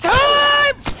whole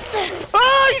time!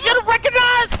 Oh, you should have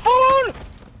recognized, fool!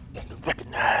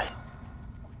 Recognize.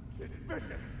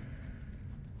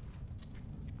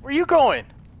 Where you going?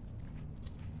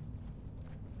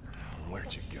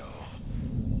 Where'd you go?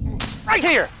 Right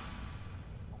here!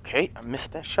 Okay, I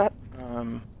missed that shot.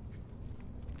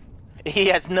 He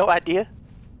has no idea.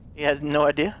 He has no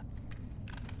idea.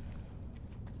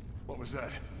 What was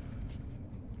that?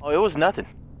 Oh, it was nothing.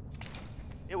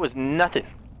 It was nothing.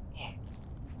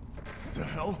 What the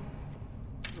hell?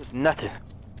 It was nothing.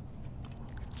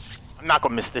 I'm not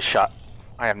gonna miss this shot.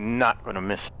 I am not gonna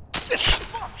miss this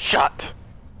shot.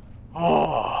 Oh.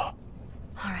 All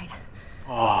right.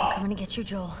 Oh. I'm coming to get you,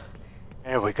 Joel.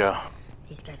 There we go.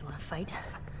 These guys want to fight?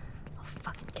 I'll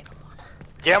fucking give them one.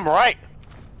 Damn right.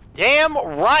 Damn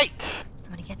right. I'm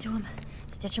gonna get to him,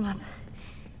 stitch him up,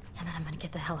 and then I'm gonna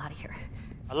get the hell out of here.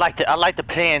 I like the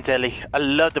plans, Ellie. I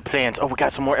love the plans. Oh, we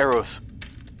got some more arrows.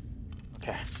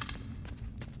 Okay.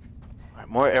 All right,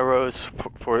 more arrows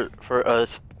for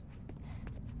us.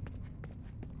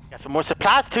 Got some more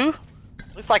supplies too.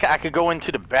 Looks like I could go into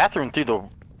the bathroom through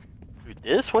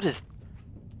this. What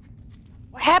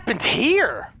happened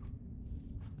here?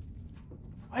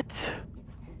 What?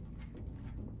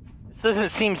 This doesn't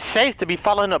seem safe to be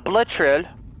following a blood trail.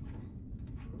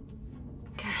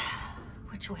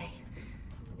 Which way?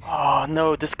 Oh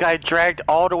no, this guy dragged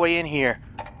all the way in here.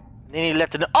 And then he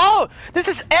left it. Oh, this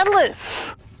is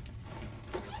Ellis!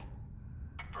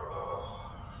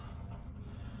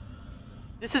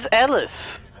 This is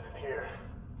Ellis.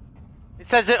 It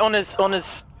says it on his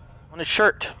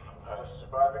shirt. A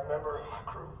surviving member of my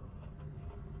crew.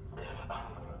 I'm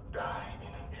gonna die in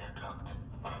an air duct.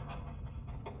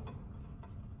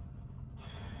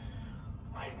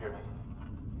 Hey, Gibbon,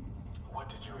 what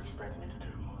did you expect me to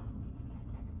do?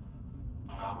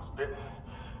 I was bitten,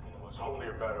 and it was only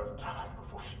a matter of time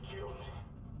before she killed me.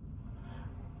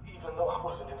 Even though I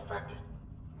wasn't infected.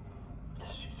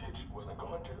 She said she wasn't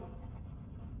going to.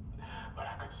 But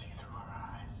I could see through her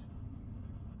eyes.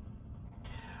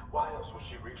 Why else would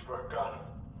she reach for her gun?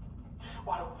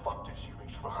 Why the fuck did she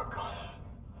reach for her gun?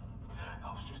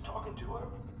 I was just talking to her.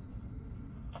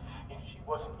 If she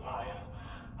wasn't lying,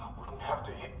 I wouldn't have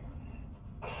to hit.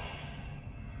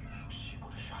 She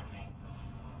would have shot me.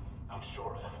 I'm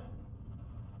sure of it.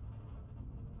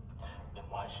 Then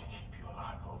why'd she keep you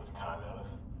alive all this time,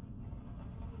 Ellis?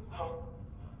 Huh?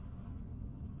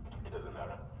 It doesn't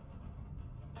matter.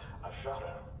 I shot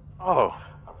her. Oh.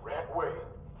 I ran away.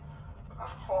 I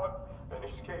fought and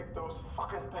escaped those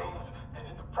fucking things, and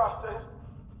in the process,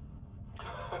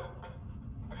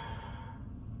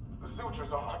 the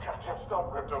sutures on my goddamn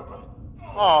stump ripped open.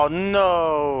 Oh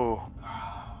no.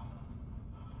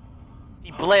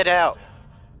 He bled out.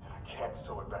 And I can't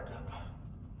sew it back up.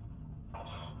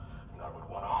 Not with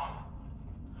one arm.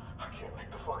 I can't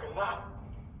make the fucking knot.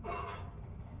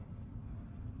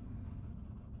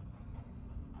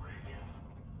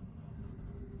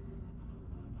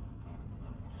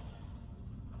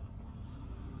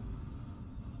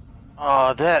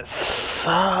 Oh, that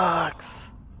sucks.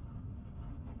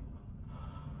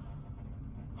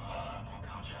 I think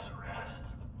I'll just rest.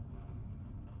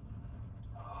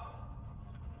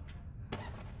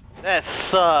 That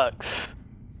sucks.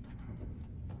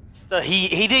 So he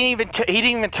didn't even turn. He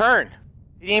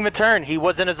didn't even turn. He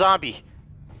wasn't a zombie.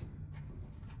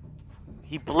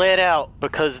 He bled out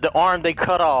because the arm they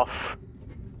cut off.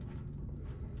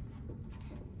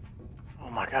 Oh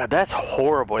my god, that's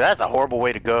horrible. That's a horrible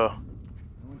way to go.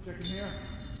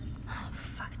 Oh,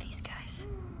 fuck these guys.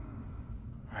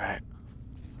 Alright.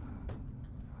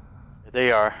 There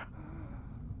they are.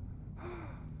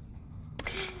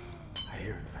 I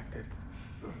hear infected.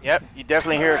 Yep, you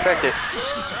definitely hear infected.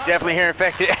 You definitely hear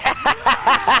infected.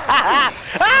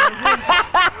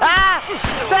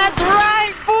 That's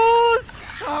right, fools!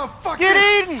 Oh, fuck Get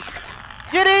eaten!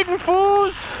 Get eaten,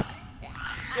 fools!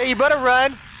 Yeah, you better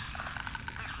run.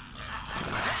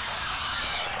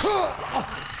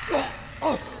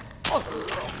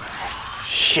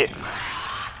 Shit.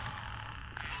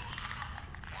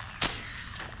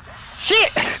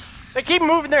 Shit! They keep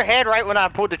moving their head right when I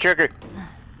pulled the trigger.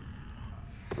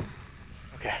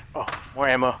 Okay. Oh, more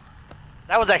ammo.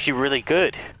 That was actually really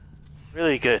good.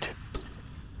 Really good.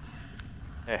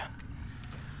 Yeah.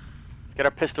 Let's get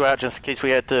our pistol out just in case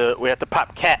we had to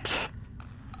pop caps.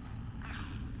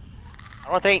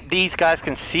 I don't think these guys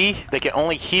can see. They can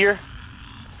only hear.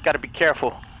 Just gotta be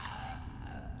careful.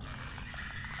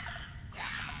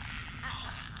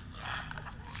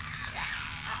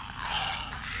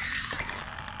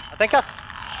 I think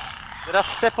did I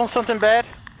step on something bad?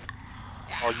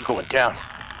 Oh, you going down.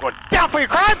 Going down for your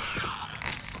crimes!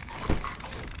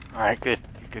 Alright, good.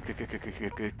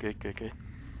 Good.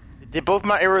 Did both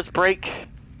my arrows break?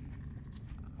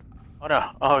 Oh no.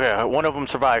 Oh, okay, one of them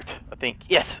survived, I think.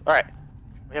 Yes, alright.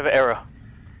 We have an arrow.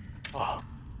 Oh.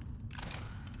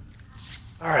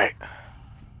 Alright.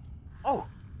 Oh.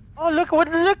 Oh, look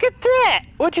at that!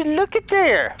 Would you look at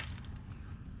there?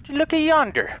 Would you look at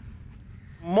yonder?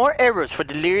 More arrows for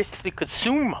Delirious to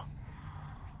consume.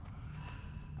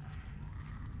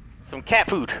 Some cat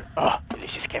food. Oh,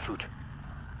 delicious cat food.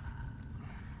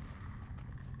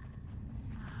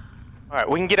 Alright,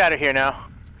 we can get out of here now.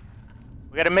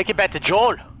 We gotta make it back to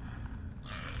Joel.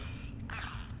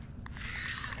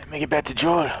 Make it back to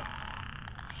Joel.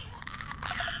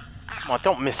 Come on,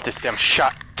 don't miss this damn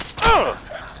shot. Ugh!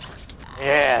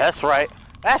 Yeah, that's right.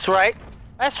 That's right.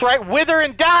 That's right. Wither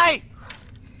and die!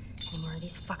 Any more of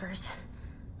these fuckers?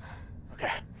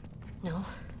 Okay. No?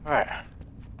 Alright.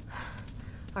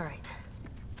 Alright.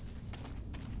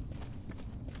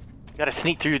 Gotta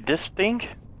sneak through this thing?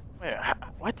 Wait,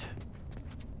 what?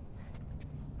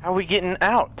 How are we getting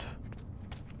out?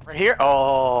 Right here?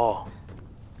 Oh.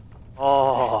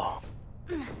 Oh.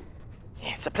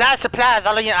 Yeah, supplies,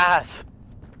 all in your eyes.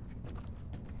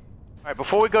 Alright,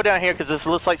 before we go down here, because this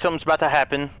looks like something's about to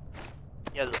happen.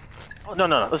 Yeah. Oh, no.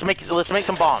 Let's make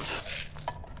some bombs.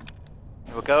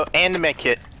 There we go. And the med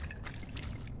kit.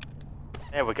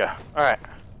 There we go. Alright.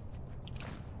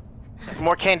 Some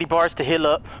more candy bars to heal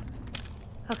up.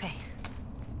 Okay.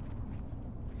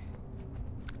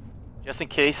 Just in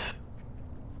case.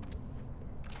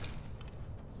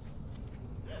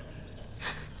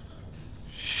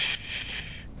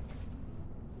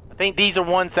 I think these are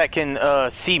ones that can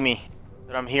see me,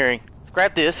 that I'm hearing. Let's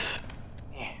grab this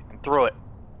and throw it.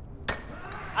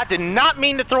 I did not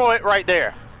mean to throw it right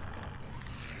there.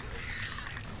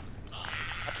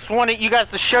 I just wanted you guys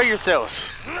to show yourselves.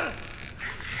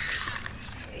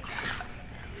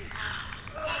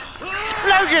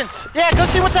 Explosions! Yeah, go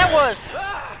see what that was.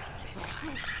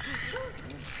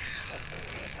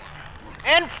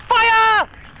 And fire!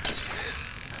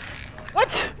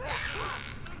 What?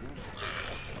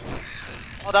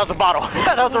 Oh, that was a bottle.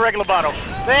 That was a regular bottle.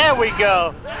 There we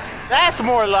go. That's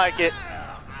more like it.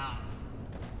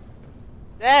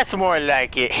 That's more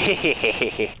like it.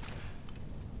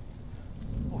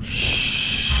 Oh,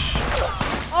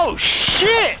 oh,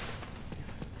 shit!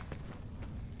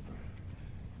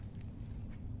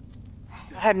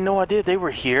 I had no idea they were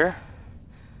here.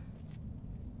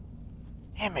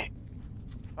 Damn it.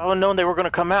 If I would have known they were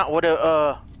gonna come out, would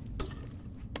have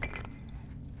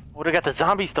got the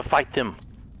zombies to fight them.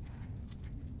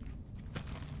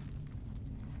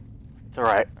 It's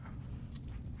alright.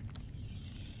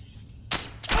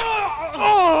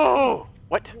 Oh!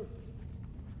 What?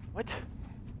 What?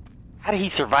 How did he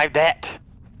survive that?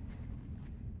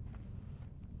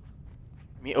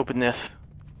 Let me open this.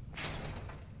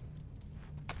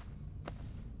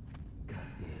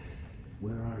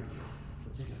 Where are you?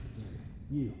 Go check out this area.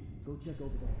 You, go check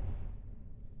over there.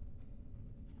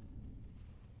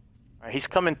 Alright, he's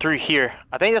coming through here.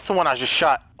 I think that's the one I just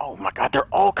shot. Oh my god, they're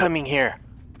all coming here.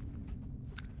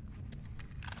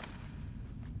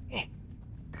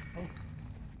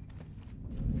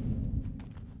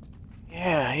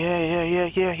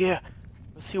 Yeah.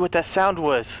 Let's see what that sound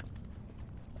was.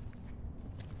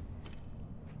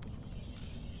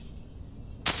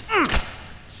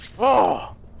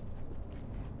 Oh!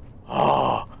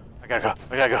 Oh! I gotta go.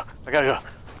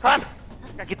 Come on! I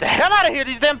gotta get the hell out of here!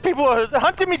 These damn people are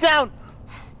hunting me down!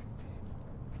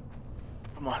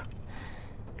 Come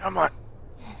on.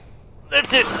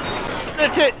 Lift it!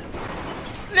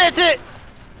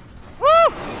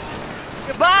 Woo!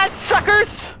 Goodbye,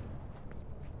 suckers!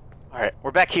 Alright,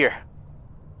 we're back here.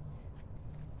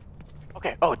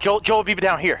 Okay, oh, Joel will be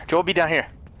down here.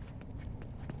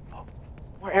 Oh,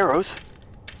 more arrows.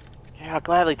 Okay, I'll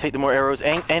gladly take the more arrows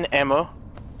and ammo.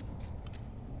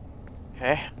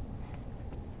 Okay.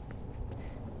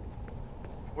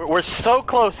 We're so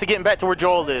close to getting back to where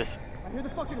Joel is. I hear the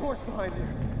fucking horse behind you.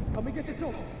 Help me get the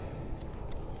door.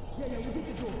 Yeah, we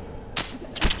get the door.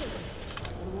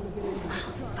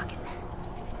 Fuck it.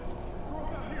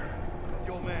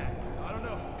 Yo, man. I don't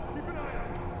know. Keep an eye on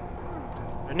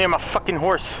him. They're near my fucking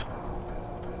horse.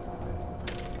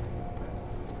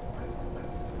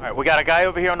 Alright, we got a guy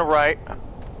over here on the right.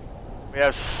 We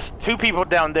have two people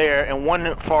down there and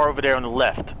one far over there on the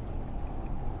left.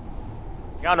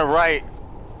 The guy on the right,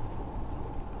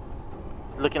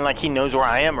 looking like he knows where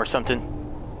I am or something.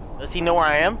 Does he know where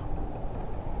I am?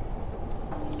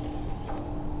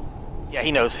 Yeah,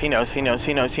 he knows.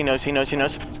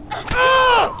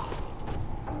 Ah!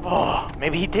 Oh,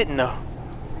 maybe he didn't though.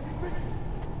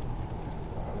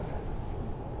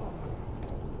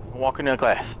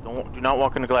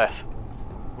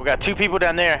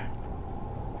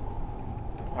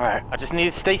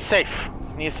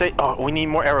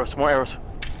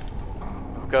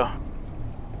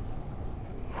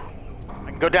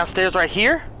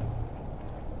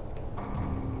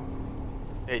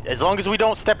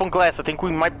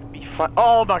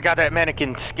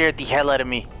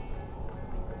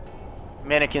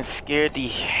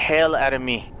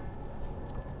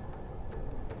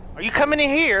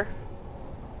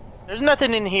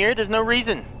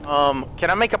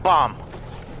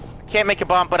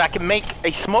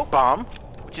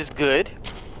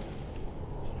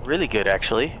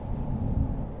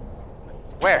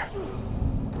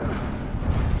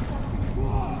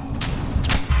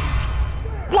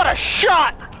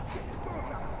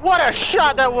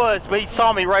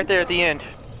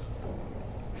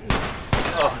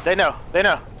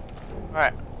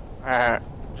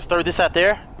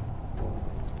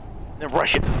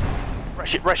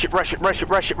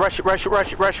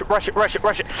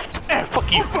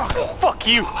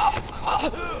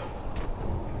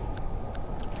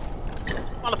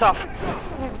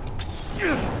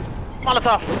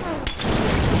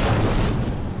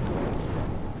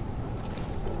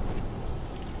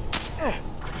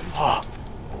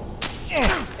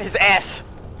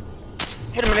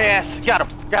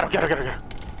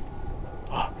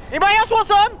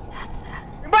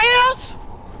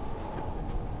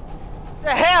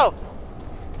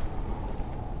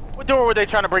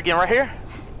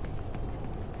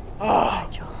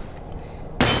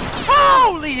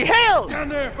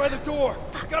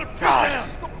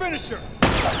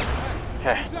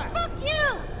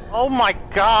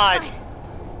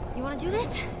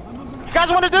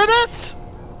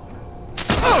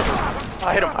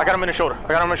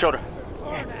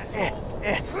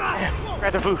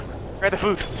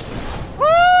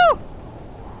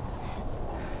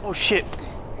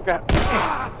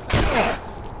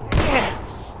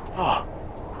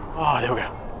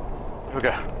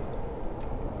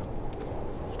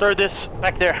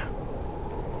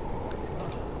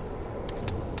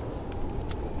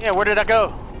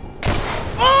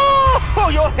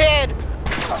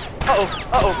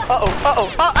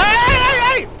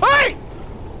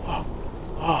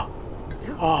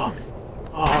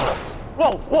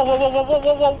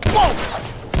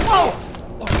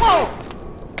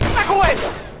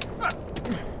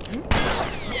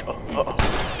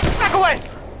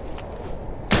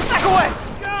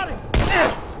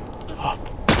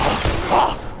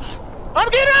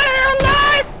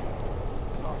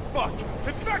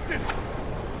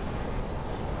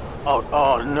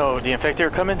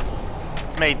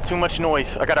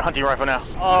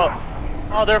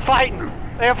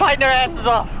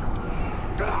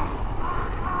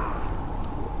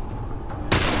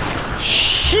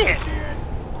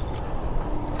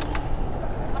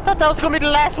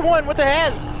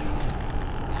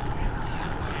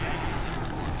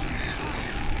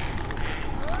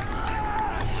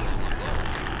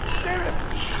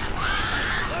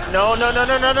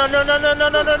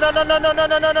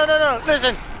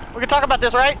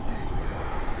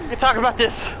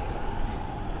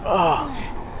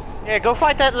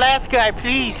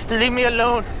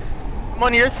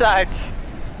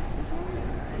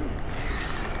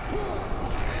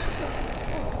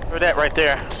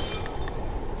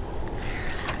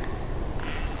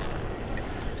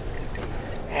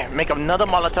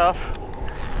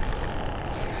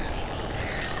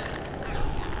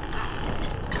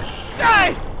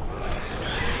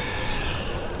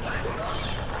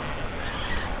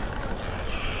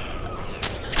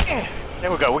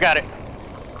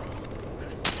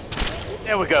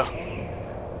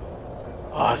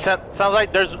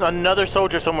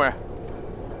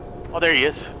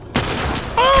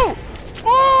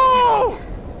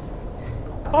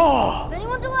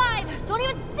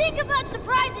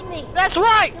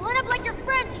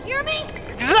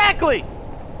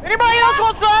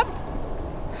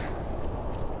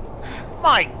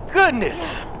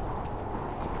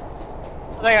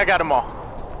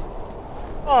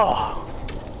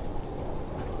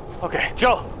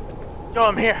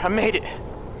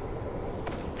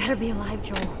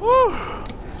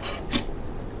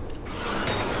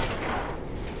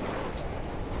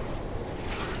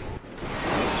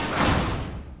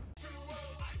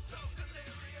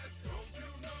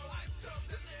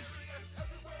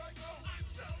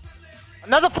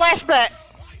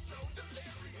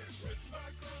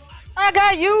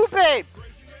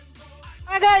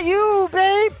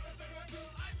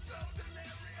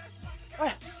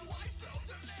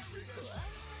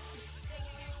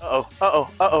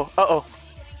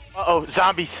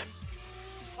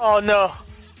 Oh no.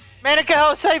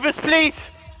 Manico, save us, please!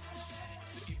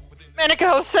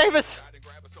 Manico, save us!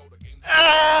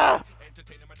 Ah!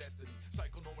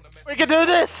 We can do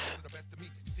this!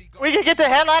 We can get the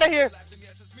hell out of here!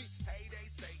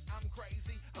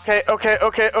 Okay.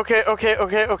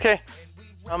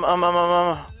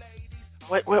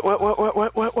 Wait. Right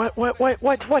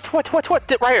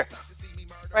here.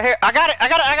 Right here. I got it.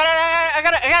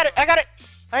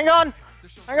 Hang on.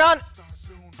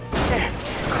 Okay.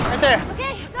 Right there.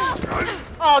 Okay, go.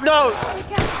 Oh no!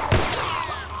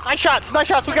 Nice shots.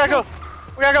 We gotta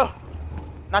go.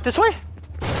 Not this way.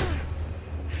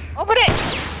 Open it.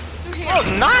 Oh,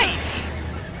 nice.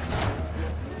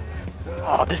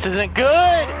 Oh, this isn't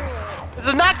good. This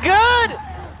is not good.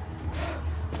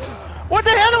 What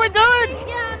the hell are we doing?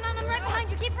 Yeah, I'm right behind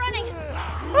you. Keep running.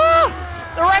 Ah,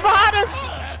 they're right behind us.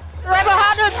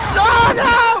 Oh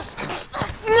no!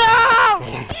 No!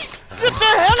 Get the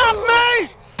hell off me!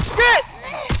 Get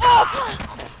off!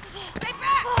 Stay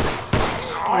back!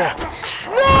 Okay.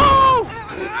 No!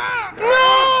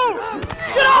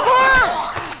 Get off her!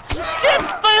 Get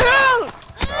the hell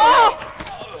off!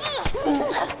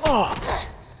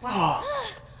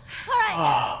 All right.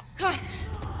 Come on.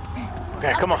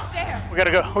 Okay, come on. Up the stairs. We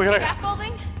gotta go.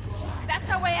 Scaffolding? That's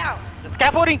our way out. The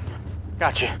scaffolding?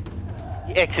 Gotcha.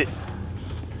 You exit.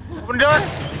 Open the door.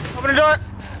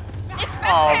 It's back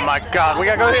Oh there. my god, we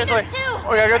gotta go this way.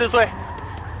 We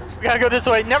gotta go this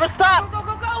way. Never stop.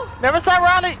 Go. Never stop,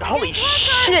 Riley. Holy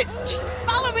shit. Just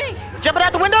follow me. Jumping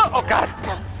out the window. Oh god.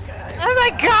 Oh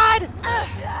my god.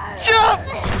 Jump.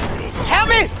 Help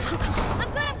me.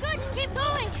 I'm good. Just keep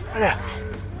going. Okay.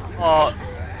 Oh,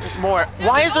 there's more.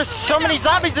 Why is there so many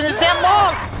zombies in this damn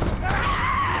mall?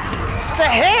 What the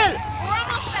hell? We're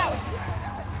almost out.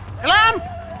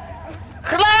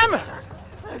 Climb!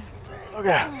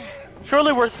 Okay.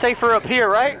 Surely we're safer up here,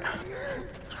 right?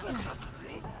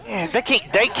 Yeah, they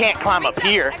can't climb up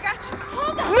here. I got you.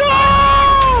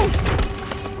 No!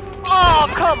 Oh,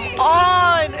 come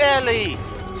on, Ellie!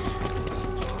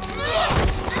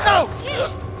 No!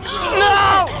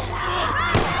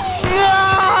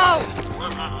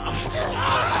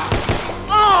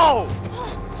 Oh!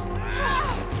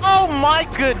 Oh my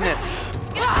goodness!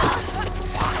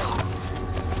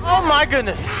 Oh my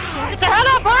goodness! Get the hell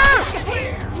up her!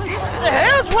 What the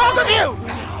hell's wrong with you?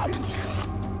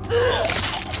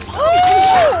 Ooh!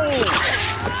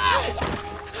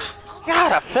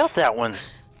 God, I felt that one.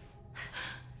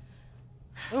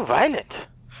 Ooh, violent.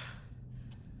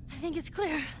 I think it's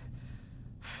clear.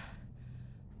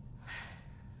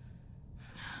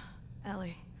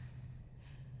 Ellie,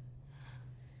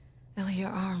 your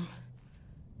arm.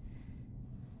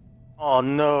 Oh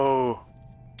no.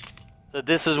 So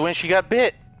this is when she got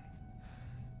bit.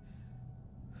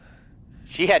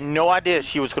 She had no idea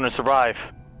she was going to survive.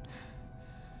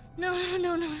 No.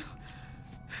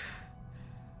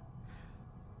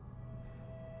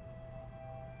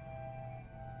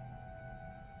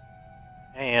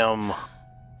 Damn.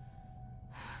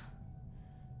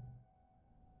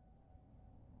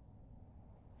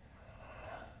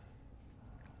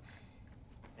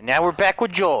 And now we're back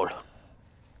with Joel.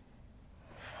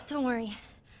 Don't worry.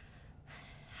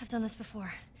 I've done this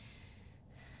before.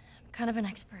 I'm kind of an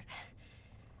expert.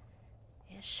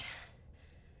 Ish.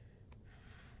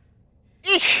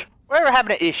 Ish! Whatever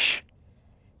happened to Ish?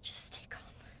 Just stay calm.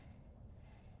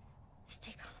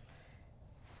 Stay calm.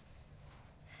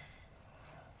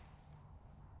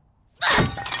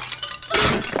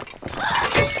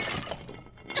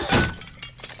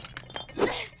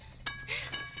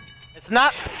 It's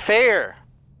not fair.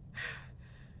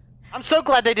 I'm so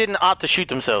glad they didn't opt to shoot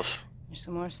themselves. There's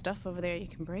some more stuff over there you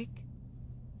can break.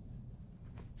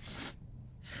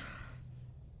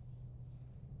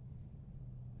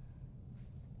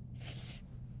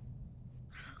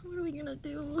 What are we gonna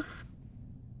do?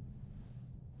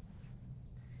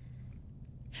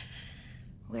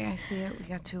 The way I see it, we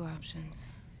got two options.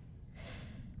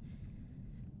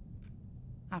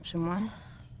 Option one,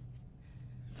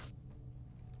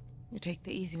 you take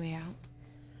the easy way out.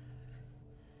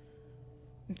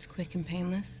 It's quick and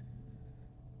painless.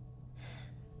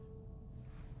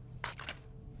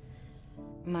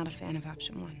 I'm not a fan of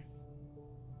option one.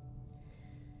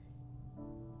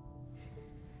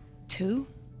 Two,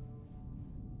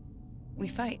 we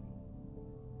fight.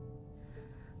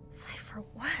 Fight for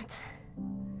what?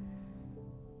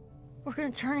 We're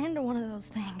gonna turn into one of those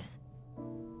things.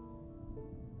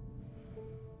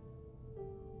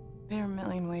 There are a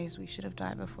million ways we should have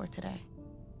died before today.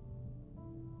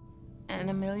 And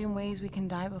a million ways we can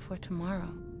die before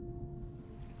tomorrow.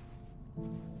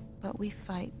 But we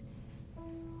fight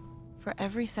for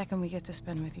every second we get to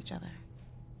spend with each other.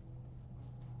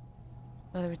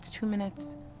 Whether it's 2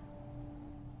 minutes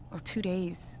or 2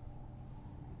 days,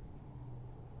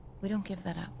 we don't give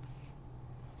that up.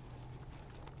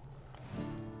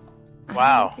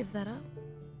 Wow. I don't give that up.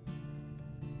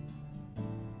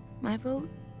 My vote?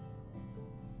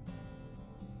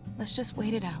 Let's just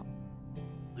wait it out.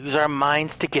 Lose our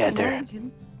minds together. You know, we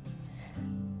can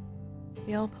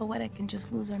be all poetic and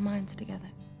just lose our minds together.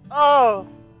 Oh!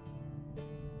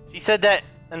 She said that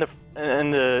in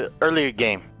the earlier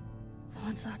game.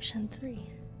 What's option 3?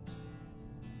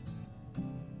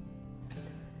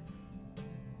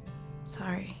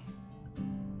 Sorry.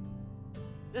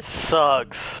 This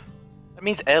sucks. That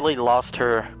means Ellie lost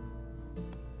her.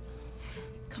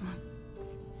 Come on.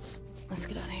 Let's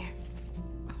get out of here.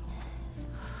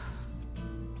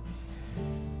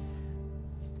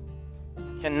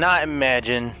 Cannot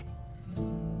imagine.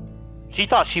 She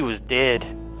thought she was dead.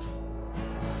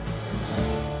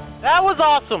 That was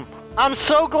awesome. I'm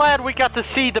so glad we got to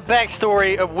see the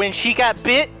backstory of when she got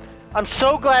bit. I'm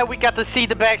so glad we got to see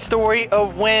the backstory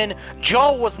of when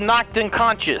Joel was knocked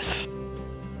unconscious.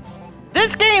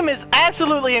 This game is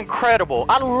absolutely incredible.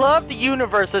 I love the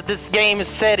universe that this game is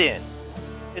set in.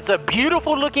 It's a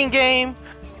beautiful looking game.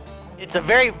 It's a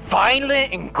very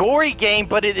violent and gory game,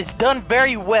 but it is done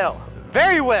very well.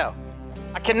 Very well.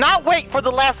 I cannot wait for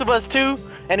The Last of Us 2.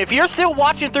 And if you're still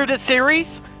watching through this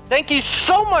series, thank you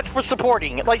so much for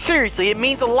supporting it. Like, seriously, it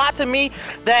means a lot to me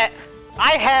that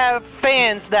I have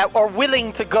fans that are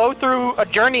willing to go through a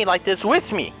journey like this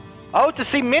with me. I hope to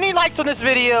see many likes on this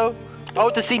video. I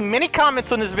hope to see many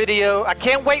comments on this video. I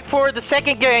can't wait for the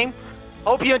second game.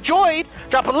 Hope you enjoyed.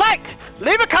 Drop a like,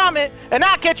 leave a comment, and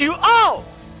I'll catch you all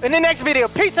in the next video.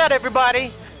 Peace out,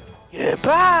 everybody.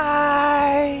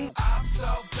 Goodbye. I'm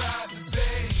so proud to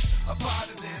be a part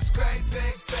of this great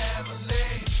big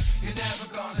family. You're never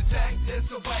gonna take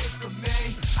this away from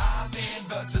me. I'm in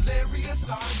the delirious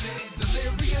army,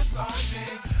 delirious army.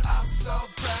 I'm so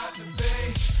proud to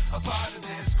be a part of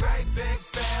this great big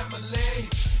family.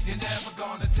 You're never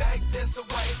gonna take this